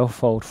 exhale,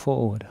 fold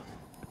forward.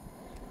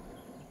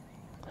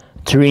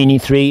 Tarini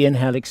 3,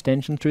 inhale,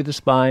 extension through the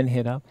spine,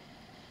 head up.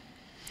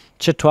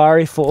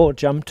 Chatwari 4,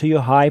 jump to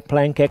your high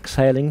plank,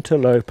 exhaling to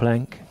low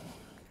plank.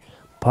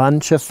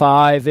 Pancha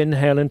 5,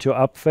 inhale into your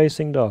up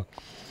facing dog.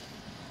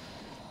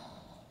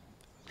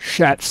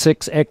 Shat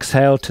 6,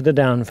 exhale to the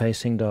down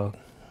facing dog.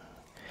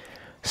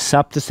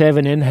 Sapta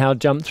 7, inhale,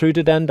 jump through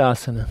to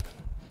Dandasana.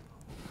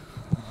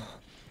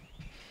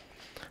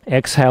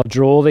 Exhale,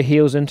 draw the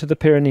heels into the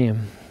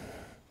perineum.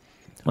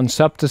 On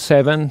Sapta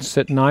 7,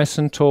 sit nice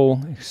and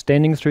tall,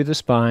 extending through the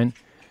spine,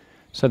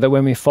 so that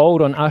when we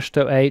fold on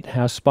Ashta 8,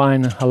 our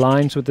spine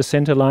aligns with the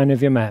center line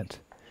of your mat.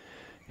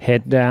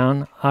 Head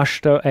down,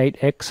 Ashta 8,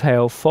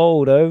 exhale,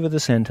 fold over the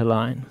center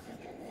line.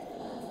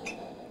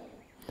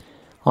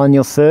 On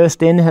your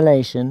first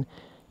inhalation,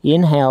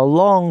 inhale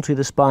long through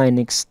the spine,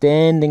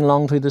 extending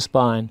long through the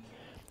spine,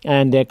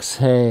 and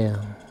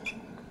exhale.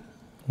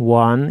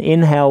 1,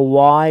 inhale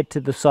wide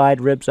to the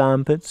side ribs,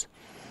 armpits.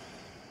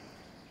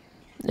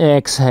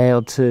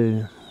 Exhale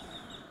 2.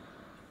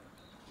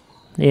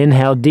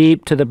 Inhale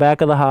deep to the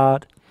back of the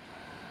heart.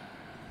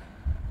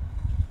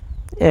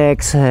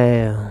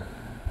 Exhale.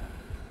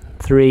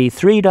 3,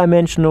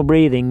 three-dimensional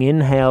breathing.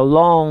 Inhale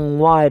long,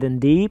 wide and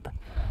deep.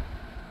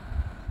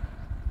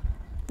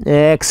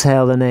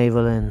 Exhale the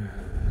navel in.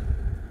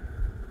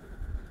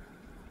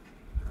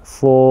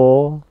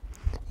 4,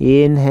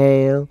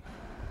 inhale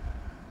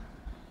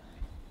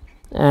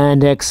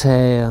and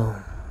exhale.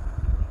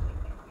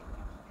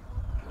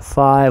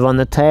 5, on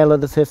the tail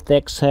of the 5th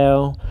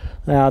exhale,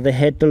 allow the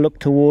head to look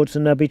towards the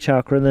Nabhi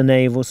chakra in the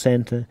navel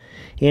center.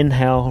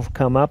 Inhale,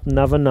 come up,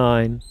 another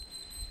 9.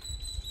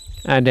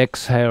 And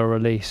exhale,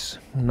 release.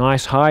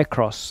 Nice high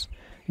cross.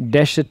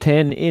 Desha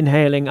 10,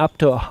 inhaling up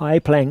to a high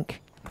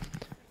plank.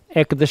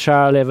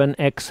 Ekadasha 11,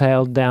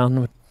 exhale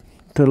down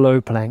to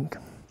low plank.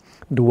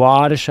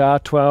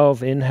 Dwadasha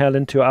 12, inhale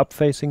into up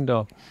facing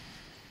dog.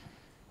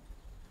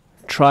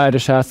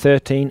 Triodasha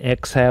 13,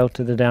 exhale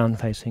to the down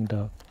facing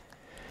dog.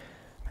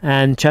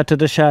 And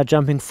Chaturdasha,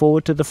 jumping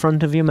forward to the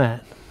front of your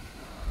mat.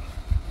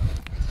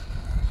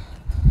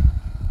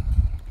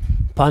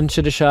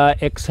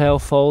 Panchadasha, exhale,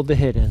 fold the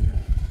head in.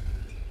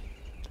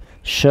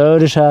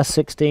 Shodasha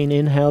 16,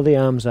 inhale the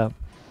arms up.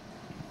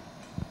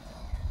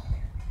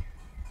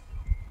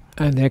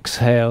 And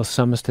exhale,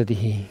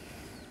 Samastitihi.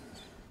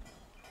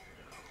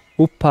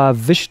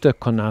 Upavishta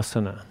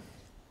Konasana,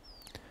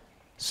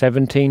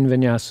 17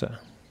 Vinyasa.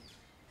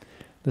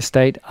 The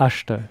state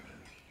Ashta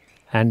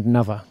and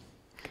Nava.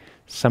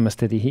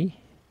 Samastitihi.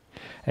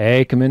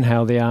 Ekam,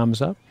 inhale the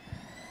arms up.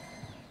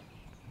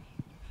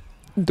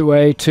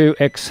 Dway 2,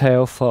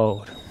 exhale,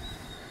 fold.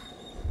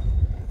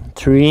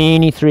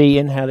 Tarini 3,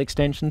 inhale,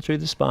 extension through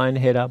the spine,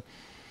 head up.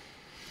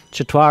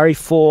 Chatwari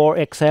 4,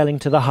 exhaling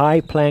to the high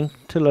plank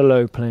to the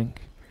low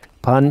plank.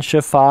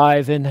 Pancha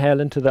 5,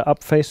 inhale into the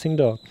up facing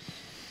dog.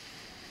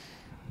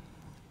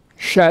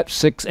 Shat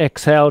 6,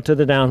 exhale to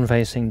the down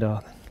facing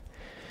dog.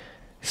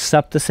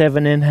 Sapta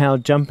 7, inhale,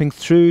 jumping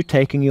through,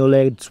 taking your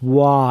legs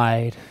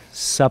wide.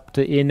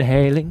 Sapta,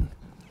 inhaling,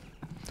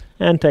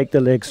 and take the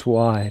legs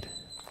wide.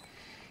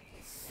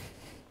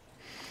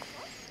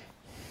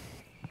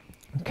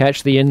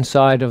 Catch the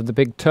inside of the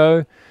big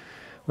toe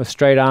with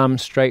straight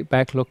arms, straight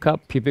back, look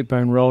up, pubic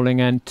bone rolling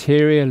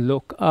anterior,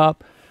 look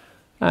up,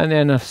 and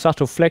then a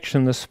subtle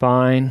flexion of the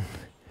spine.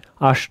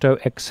 Ashto,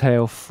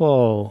 exhale,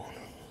 fold.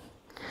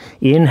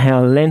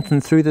 Inhale,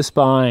 lengthen through the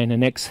spine,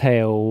 and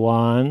exhale,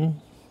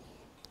 1.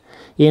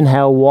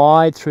 Inhale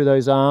wide through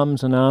those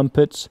arms and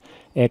armpits.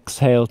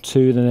 Exhale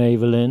 2, the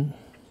navel in.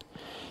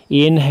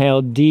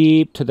 Inhale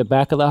deep to the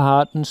back of the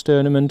heart and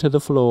sternum into the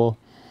floor.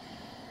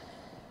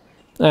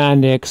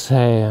 And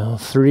exhale,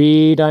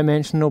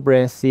 3-dimensional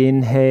breath.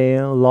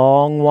 Inhale,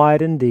 long,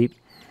 wide and deep.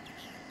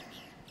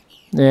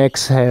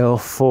 Exhale,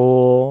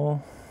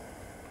 4.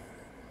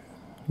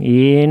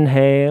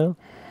 Inhale.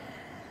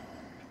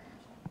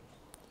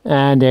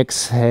 And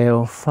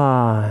exhale,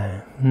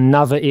 5.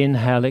 Another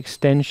inhale,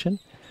 extension.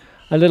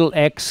 A little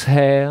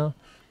exhale,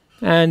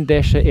 and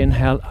Desha,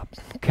 inhale up.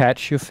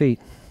 Catch your feet.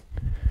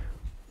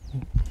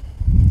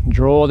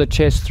 Draw the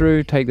chest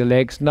through, take the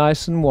legs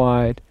nice and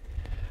wide.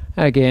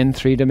 Again,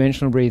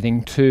 3-dimensional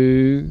breathing.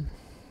 2,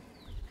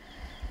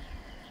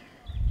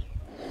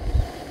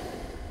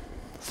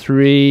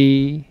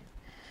 3,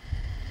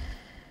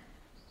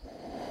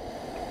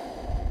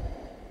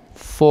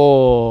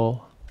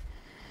 4,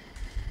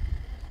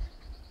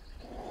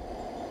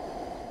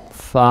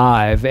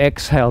 5.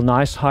 Exhale,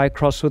 nice high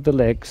cross with the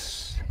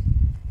legs.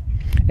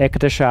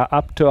 Ekadasha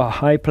up to a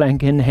high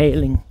plank,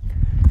 inhaling.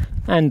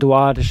 And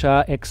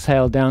Dwadasha,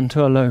 exhale down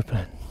to a low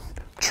plank.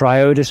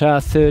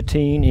 Triodasha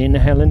 13,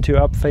 inhale into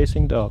up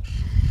facing dog.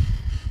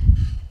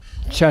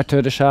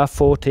 Chaturdasha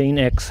 14,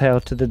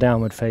 exhale to the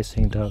downward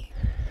facing dog.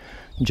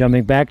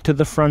 Jumping back to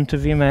the front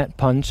of your mat,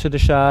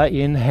 Panchadasha,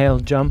 inhale,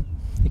 jump,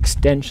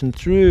 extension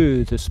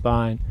through the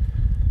spine.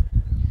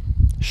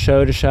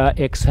 Shodasha,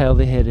 exhale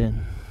the head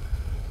in.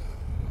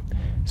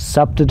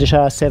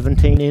 Saptadasha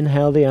 17,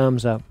 inhale the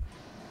arms up.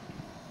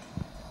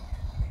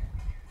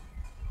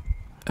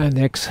 And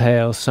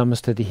exhale,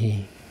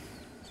 Samastitihi.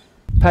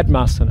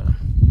 Padmasana.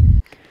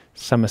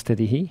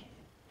 Samastitihi.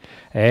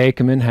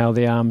 Ekam, inhale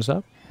the arms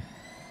up.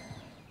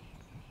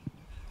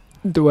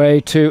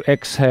 Dway 2,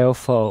 exhale,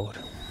 fold.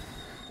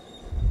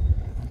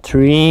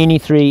 Trini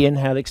 3,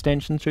 inhale,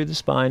 extension through the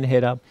spine,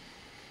 head up.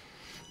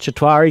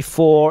 Chatwari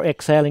 4,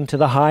 exhaling to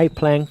the high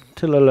plank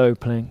to the low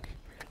plank.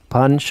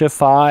 Pancha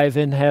 5,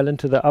 inhale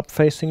into the up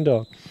facing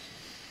dog.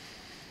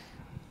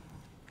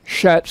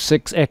 Shat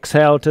 6,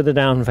 exhale to the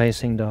down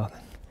facing dog.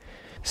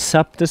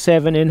 Sapta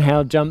 7,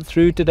 inhale, jump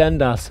through to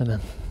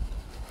Dandasana.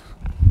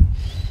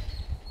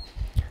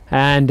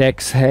 And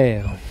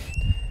exhale.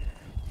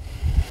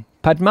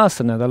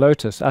 Padmasana, the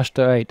lotus,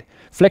 Ashta 8.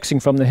 Flexing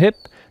from the hip,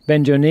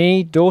 bend your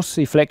knee,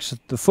 dorsiflex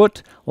the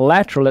foot,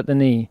 lateral at the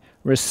knee.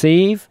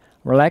 Receive,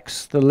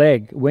 relax the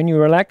leg. When you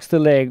relax the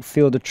leg,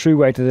 feel the true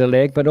weight of the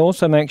leg, but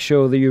also make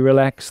sure that you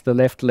relax the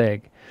left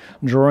leg.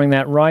 Drawing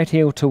that right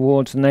heel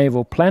towards the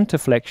navel, plantar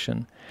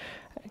flexion.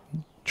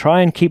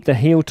 Try and keep the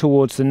heel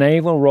towards the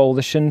navel, roll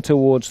the shin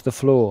towards the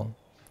floor.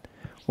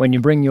 When you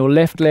bring your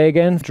left leg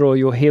in, draw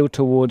your heel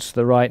towards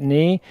the right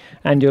knee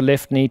and your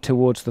left knee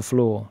towards the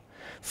floor.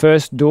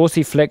 First,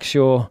 dorsiflex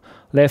your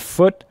left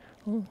foot,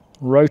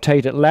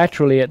 rotate it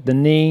laterally at the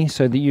knee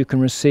so that you can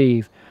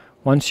receive.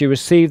 Once you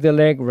receive the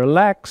leg,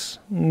 relax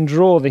and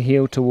draw the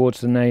heel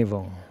towards the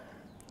navel.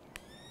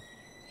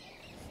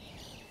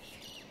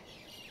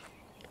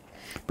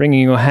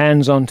 Bringing your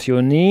hands onto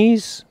your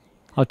knees.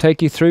 I'll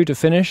take you through to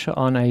finish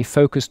on a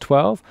focus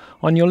 12.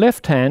 On your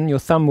left hand, your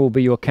thumb will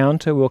be your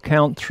counter. We'll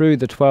count through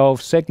the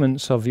 12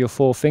 segments of your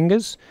 4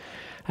 fingers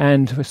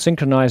and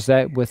synchronize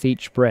that with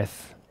each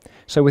breath.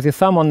 So with your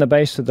thumb on the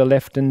base of the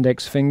left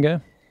index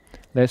finger,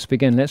 let's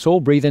begin. Let's all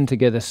breathe in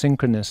together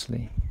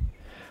synchronously.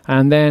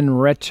 And then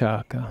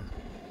Rechaka.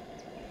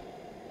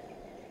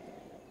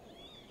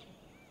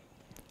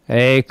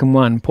 Ekam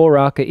 1.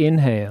 Poraka,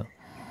 inhale.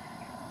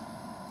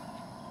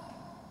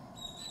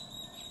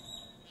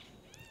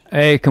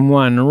 Ekam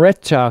 1.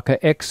 Rechaka,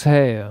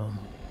 exhale.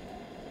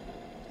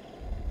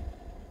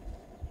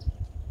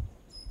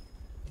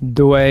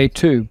 Dway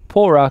 2.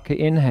 Poraka,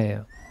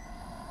 inhale.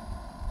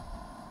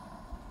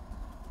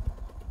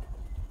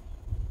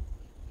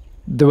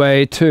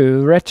 Dway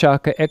 2.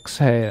 Rechaka,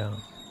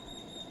 exhale.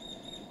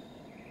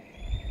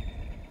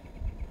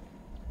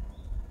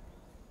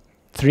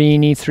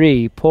 Trini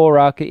 3.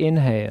 Poraka,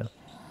 inhale.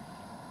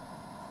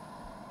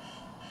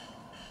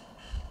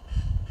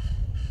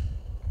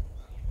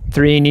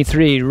 Trini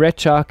 3.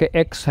 Rechaka,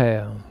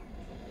 exhale.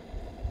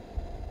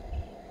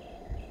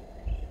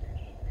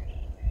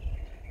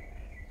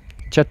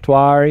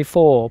 Chatwari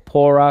 4.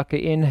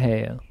 Poraka,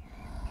 inhale.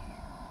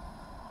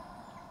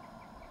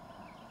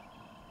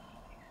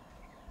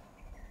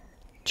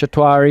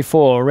 Chatwari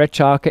 4.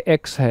 Rechaka,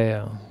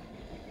 exhale.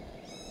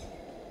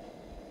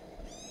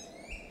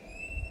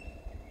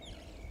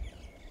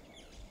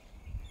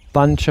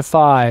 Pancha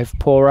 5.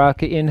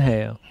 Poraka,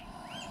 inhale.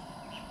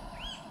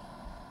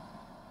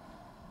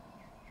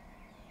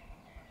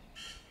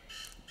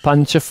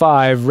 Pancha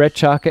 5.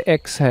 Rechaka,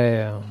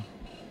 exhale.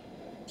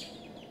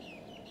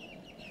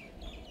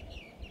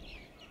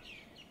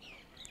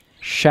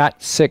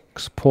 Shat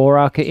 6.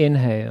 Poraka,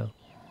 inhale.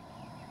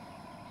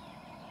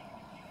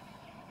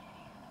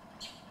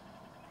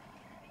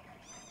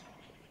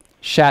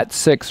 Shat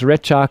 6.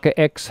 Rechaka,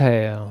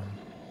 exhale.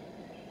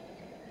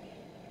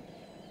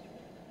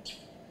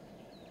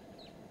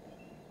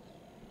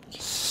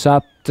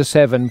 Sapta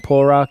 7.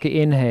 Poraka,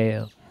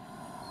 inhale.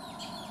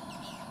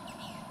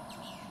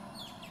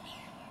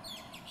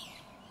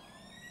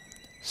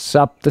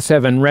 Sapta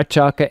 7.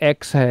 Rechaka,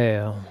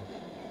 exhale.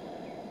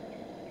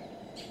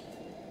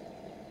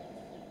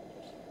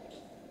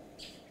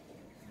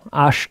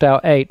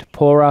 Ashtanga 8.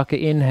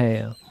 Poraka,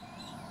 inhale.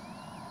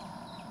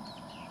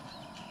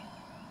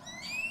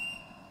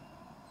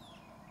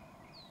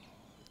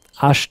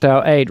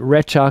 Ashtanga 8.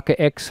 Rechaka,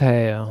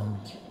 exhale.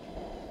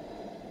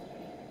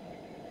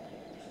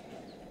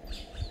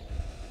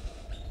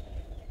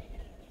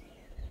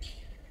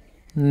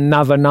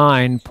 Nava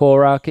 9.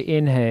 Poraka,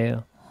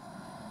 inhale.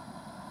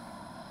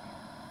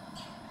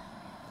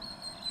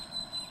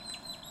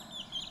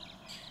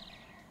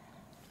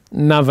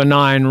 Nava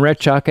 9.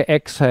 Rechaka,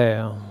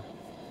 exhale.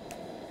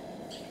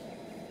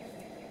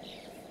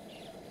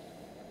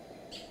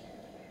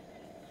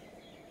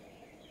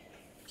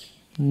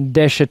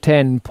 Desha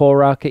 10.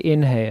 Poraka,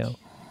 inhale.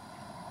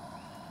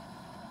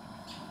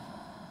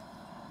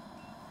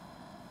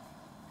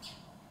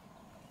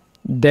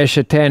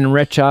 Deshaten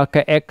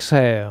Rechaka,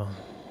 exhale.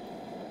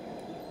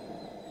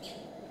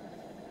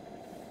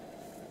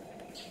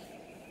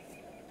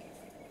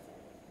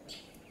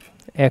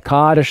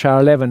 Ekadasha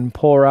 11,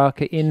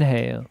 Poraka,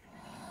 inhale.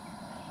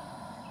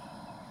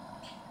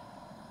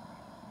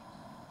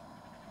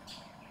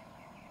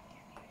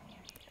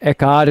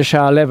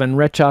 Ekadasha 11,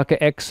 Rechaka,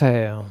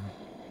 exhale.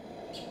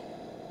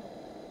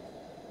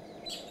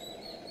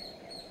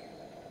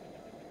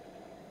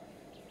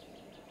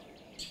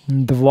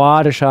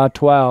 Dvadasha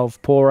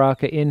 12,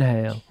 Poraka,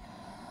 inhale.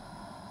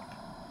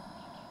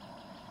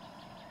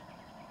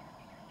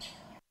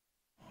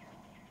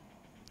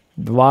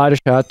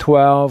 Dvadasha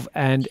 12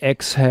 and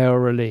exhale,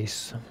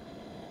 release.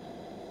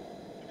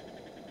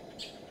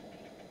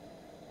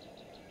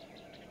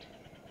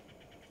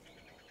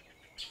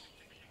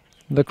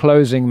 The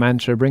closing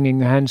mantra, bringing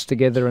the hands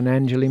together in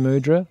Anjali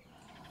Mudra.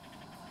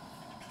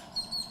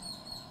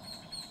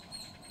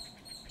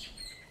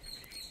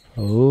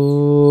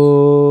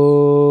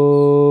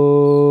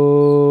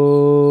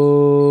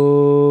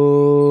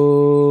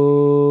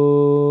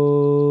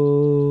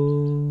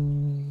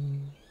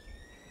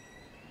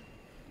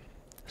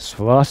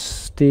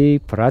 Swasti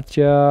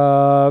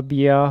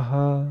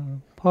pratyabhyaha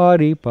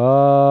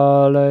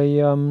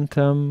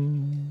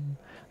paripalayamtam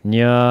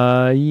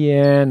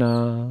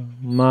nyayena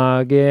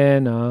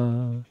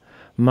magena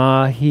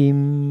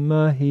mahim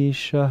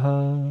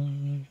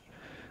mahishaha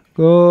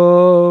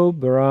go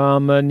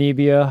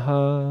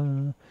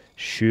brahmanibhyaha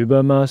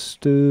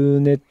shubhamastu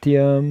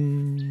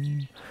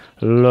nityam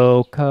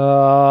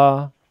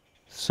loka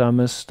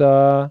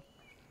samasta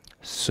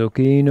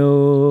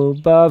Sukhino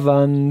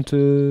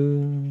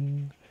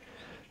bhavantu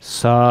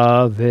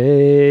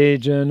Sarve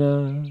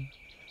jana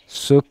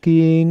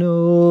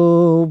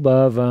Sukhino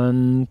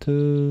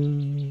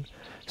bhavantu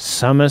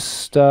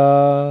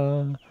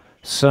Samasta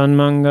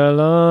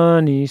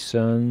Sanmangalani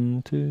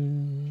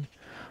santu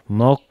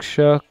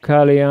Moksha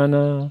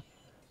kalyana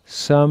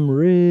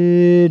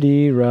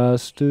Samriddhi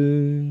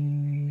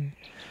rastu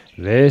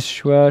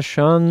Vishwa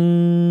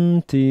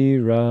shanti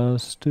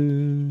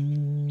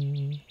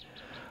rastu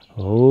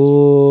Om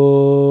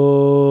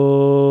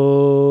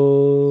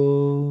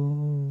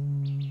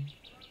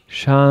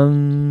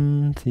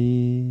Shanti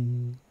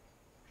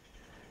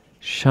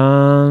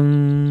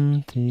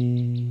Shanti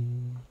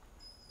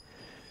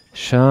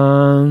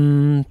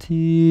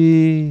Shanti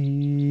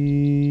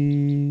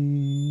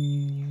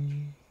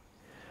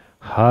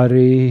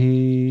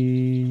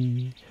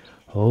Hari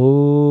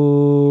Om.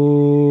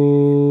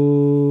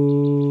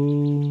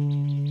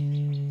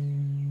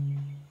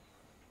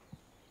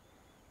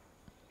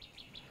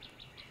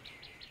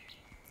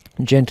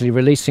 Gently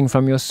releasing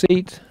from your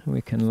seat,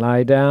 we can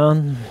lie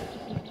down.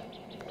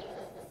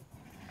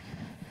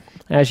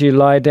 As you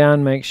lie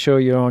down, make sure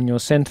you're on your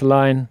center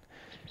line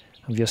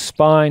of your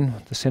spine,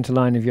 the center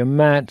line of your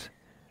mat,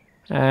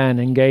 and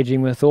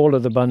engaging with all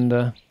of the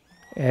bandha.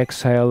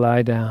 Exhale,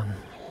 lie down.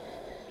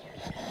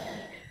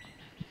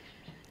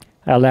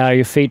 Allow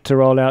your feet to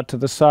roll out to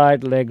the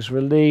side, legs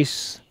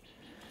release,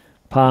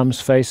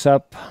 palms face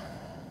up.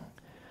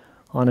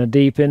 On a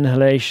deep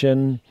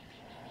inhalation,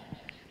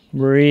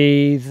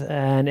 breathe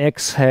and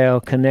exhale,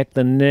 connect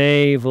the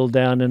navel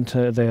down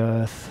into the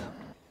earth.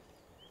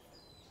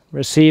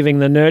 Receiving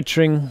the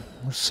nurturing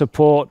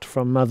support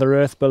from Mother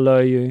Earth below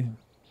you.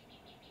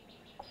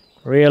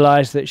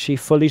 Realize that she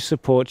fully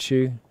supports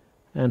you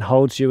and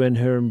holds you in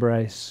her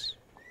embrace.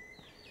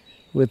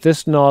 With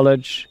this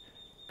knowledge,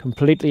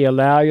 completely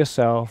allow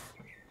yourself,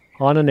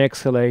 on an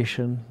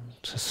exhalation,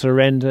 to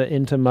surrender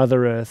into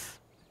Mother Earth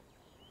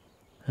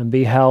and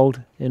be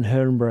held in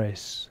her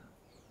embrace.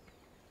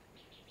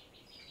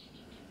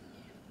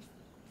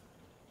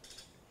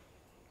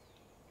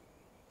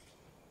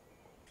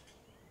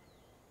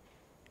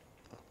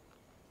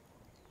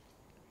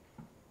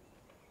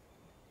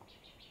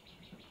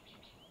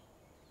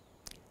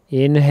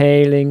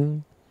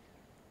 Inhaling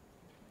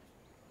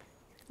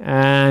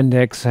and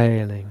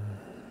exhaling.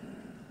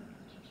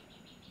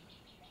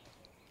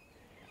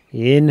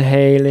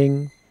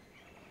 Inhaling.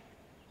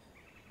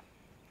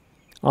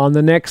 On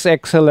the next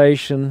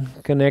exhalation,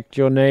 connect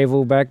your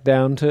navel back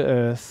down to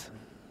earth.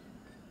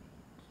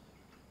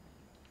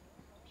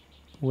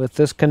 With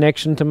this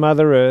connection to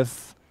Mother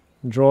Earth,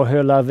 draw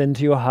her love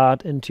into your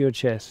heart, into your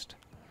chest.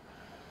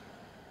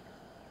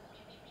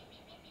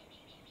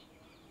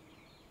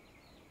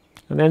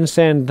 And then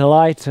send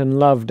light and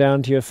love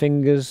down to your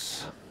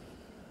fingers,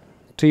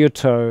 to your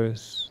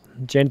toes.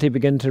 Gently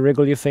begin to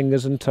wriggle your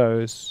fingers and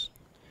toes.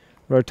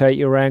 Rotate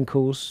your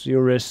ankles,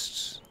 your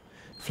wrists.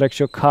 Flex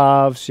your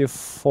calves, your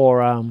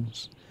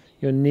forearms,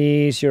 your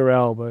knees, your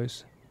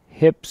elbows,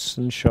 hips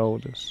and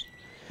shoulders.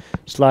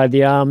 Slide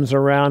the arms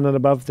around and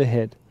above the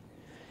head.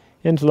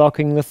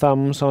 Interlocking the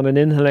thumbs on an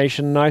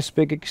inhalation, nice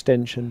big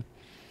extension.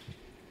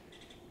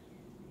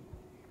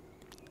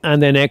 And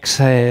then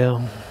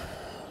exhale.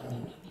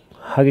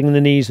 Hugging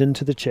the knees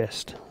into the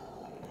chest,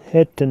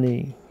 head to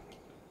knee.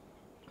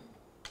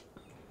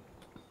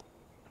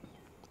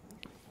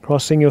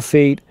 Crossing your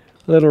feet,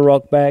 a little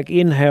rock back.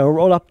 Inhale,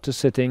 roll up to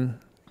sitting.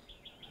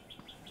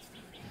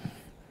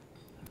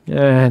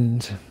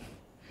 And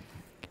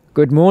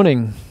good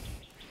morning.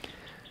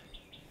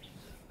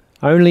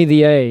 Only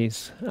the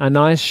A's, a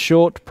nice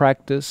short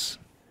practice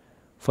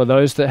for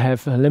those that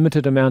have a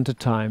limited amount of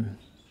time.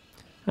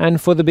 And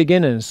for the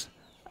beginners,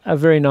 a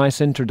very nice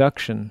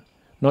introduction,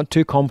 not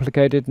too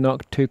complicated,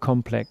 not too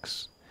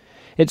complex.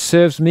 It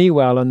serves me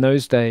well on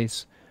those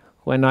days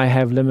when I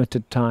have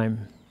limited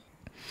time.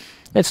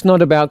 It's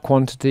not about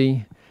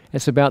quantity,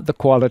 it's about the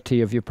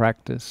quality of your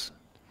practice.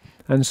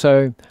 And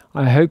so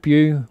I hope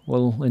you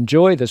will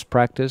enjoy this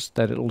practice,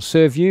 that it will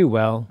serve you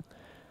well,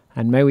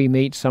 and may we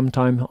meet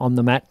sometime on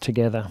the mat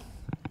together.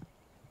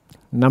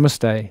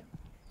 Namaste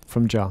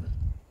from John.